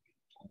I.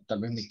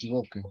 Tal vez me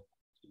equivoque.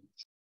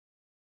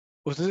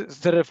 ¿Usted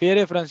se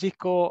refiere,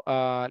 Francisco,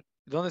 a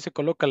dónde se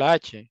coloca la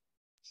H?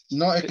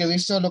 No, es que he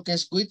visto lo que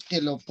es with,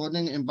 que lo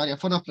ponen en varias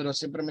formas, pero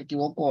siempre me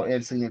equivoco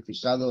el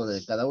significado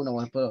de cada uno.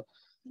 Por ejemplo,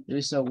 he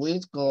visto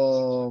with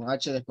con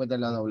H después de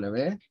la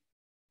W.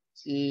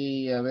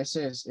 Y a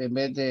veces en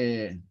vez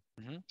de...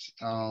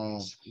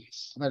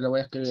 lo voy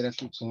a escribir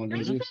aquí como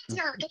lingüista.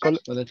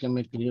 Puede que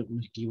me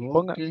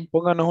equivoque.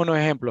 Pónganos unos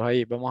ejemplos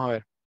ahí, vamos a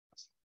ver.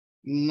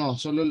 No,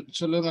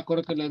 solo me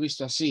acuerdo que lo he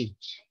visto así.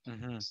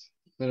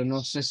 pero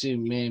no sé si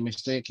me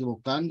estoy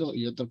equivocando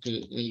y otro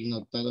que he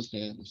notado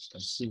que es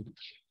así.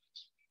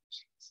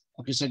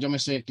 O quizás yo me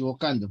estoy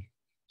equivocando.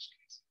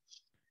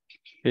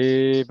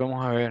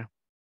 Vamos a ver.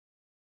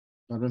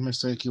 Tal vez me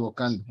estoy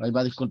equivocando. Ahí va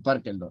a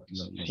disculpar que lo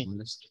Sí.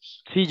 moleste.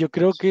 Sí, yo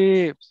creo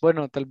que,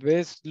 bueno, tal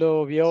vez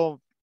lo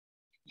vio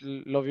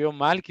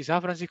mal,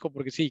 quizás Francisco,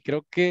 porque sí,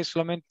 creo que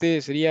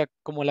solamente sería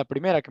como la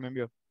primera que me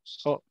envió.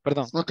 Oh,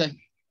 perdón. Ok.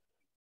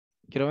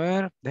 Quiero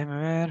ver, déjeme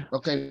ver.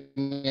 Ok,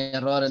 mi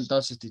error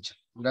entonces, teacher.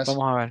 Gracias.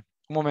 Vamos a ver.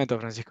 Un momento,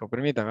 Francisco,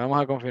 permítame,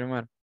 vamos a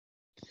confirmar.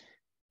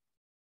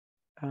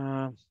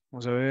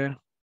 Vamos a ver.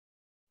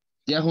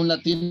 Ya es un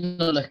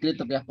latino lo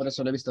escrito, que ya por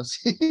eso lo he visto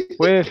así.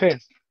 Puede ser,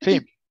 sí.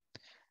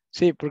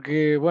 Sí,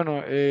 porque,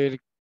 bueno,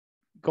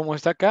 como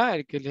está acá,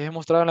 el que les he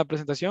mostrado en la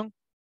presentación,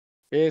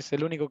 es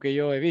el único que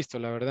yo he visto,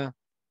 la verdad.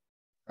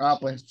 Ah,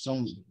 pues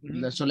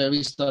solo he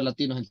visto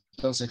latinos,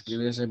 entonces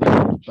escribirse.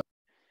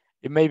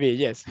 It may be,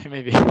 yes, it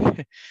may be.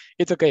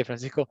 It's okay,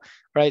 Francisco.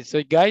 Right,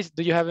 so guys,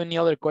 do you have any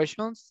other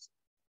questions?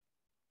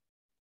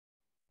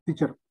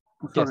 Teacher,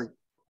 sorry,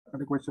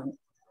 the question.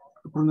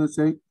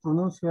 Pronuncia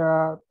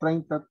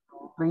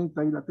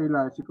 30 y la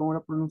tela, así como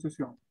la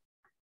pronunciación.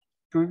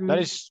 That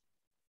is,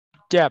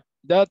 yeah,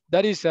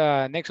 that is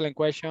an excellent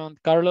question,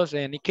 Carlos,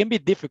 and it can be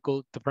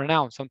difficult to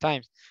pronounce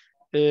sometimes.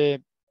 You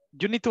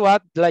need to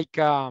add like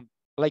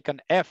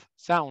an F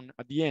sound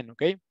at the end,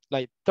 okay?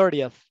 Like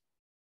 30th,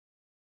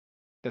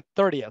 the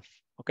 30th,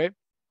 okay?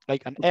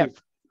 Like an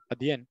F at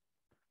the end.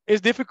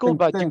 It's difficult,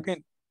 but you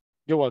can.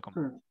 You're welcome.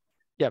 Sure.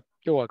 Yeah,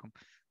 you're welcome.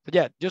 But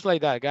yeah, just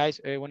like that,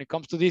 guys. When it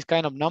comes to these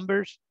kind of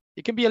numbers,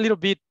 it can be a little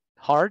bit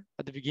hard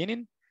at the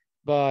beginning,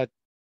 but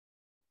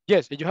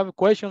yes, if you have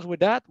questions with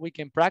that, we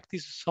can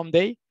practice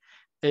someday,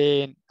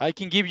 and I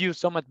can give you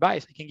some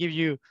advice. I can give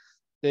you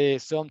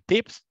some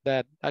tips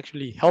that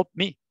actually help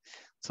me.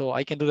 So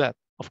I can do that,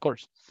 of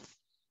course.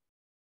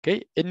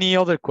 Okay, any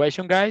other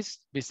question, guys,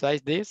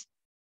 besides this?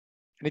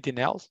 Anything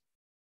else?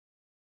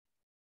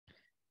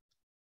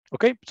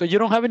 Okay, so you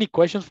don't have any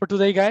questions for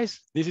today, guys.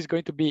 This is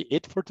going to be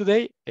it for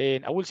today.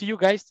 And I will see you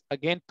guys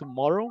again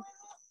tomorrow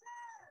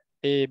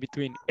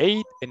between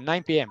 8 and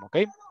 9 p.m.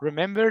 Okay,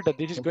 remember that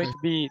this is going to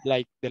be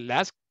like the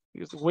last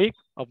week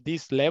of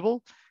this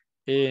level.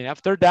 And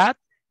after that,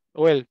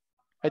 well,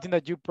 I think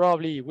that you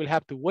probably will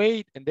have to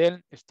wait and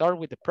then start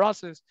with the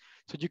process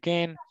so you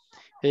can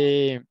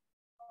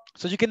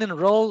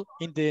enroll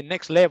in the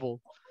next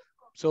level.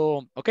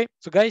 So, okay,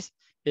 so guys,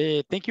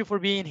 thank you for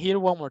being here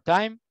one more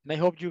time. And I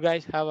hope you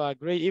guys have a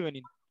great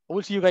evening. I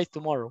will see you guys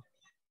tomorrow.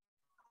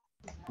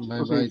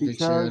 Bye-bye,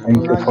 teacher.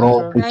 Thank you for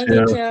all,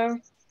 teacher.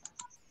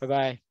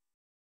 Bye-bye.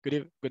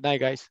 Good night,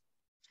 guys.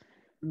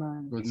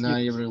 Good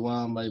night,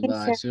 everyone.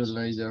 Bye-bye. See you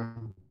later.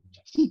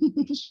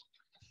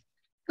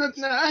 Good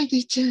night,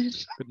 teacher.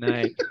 Good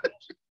night.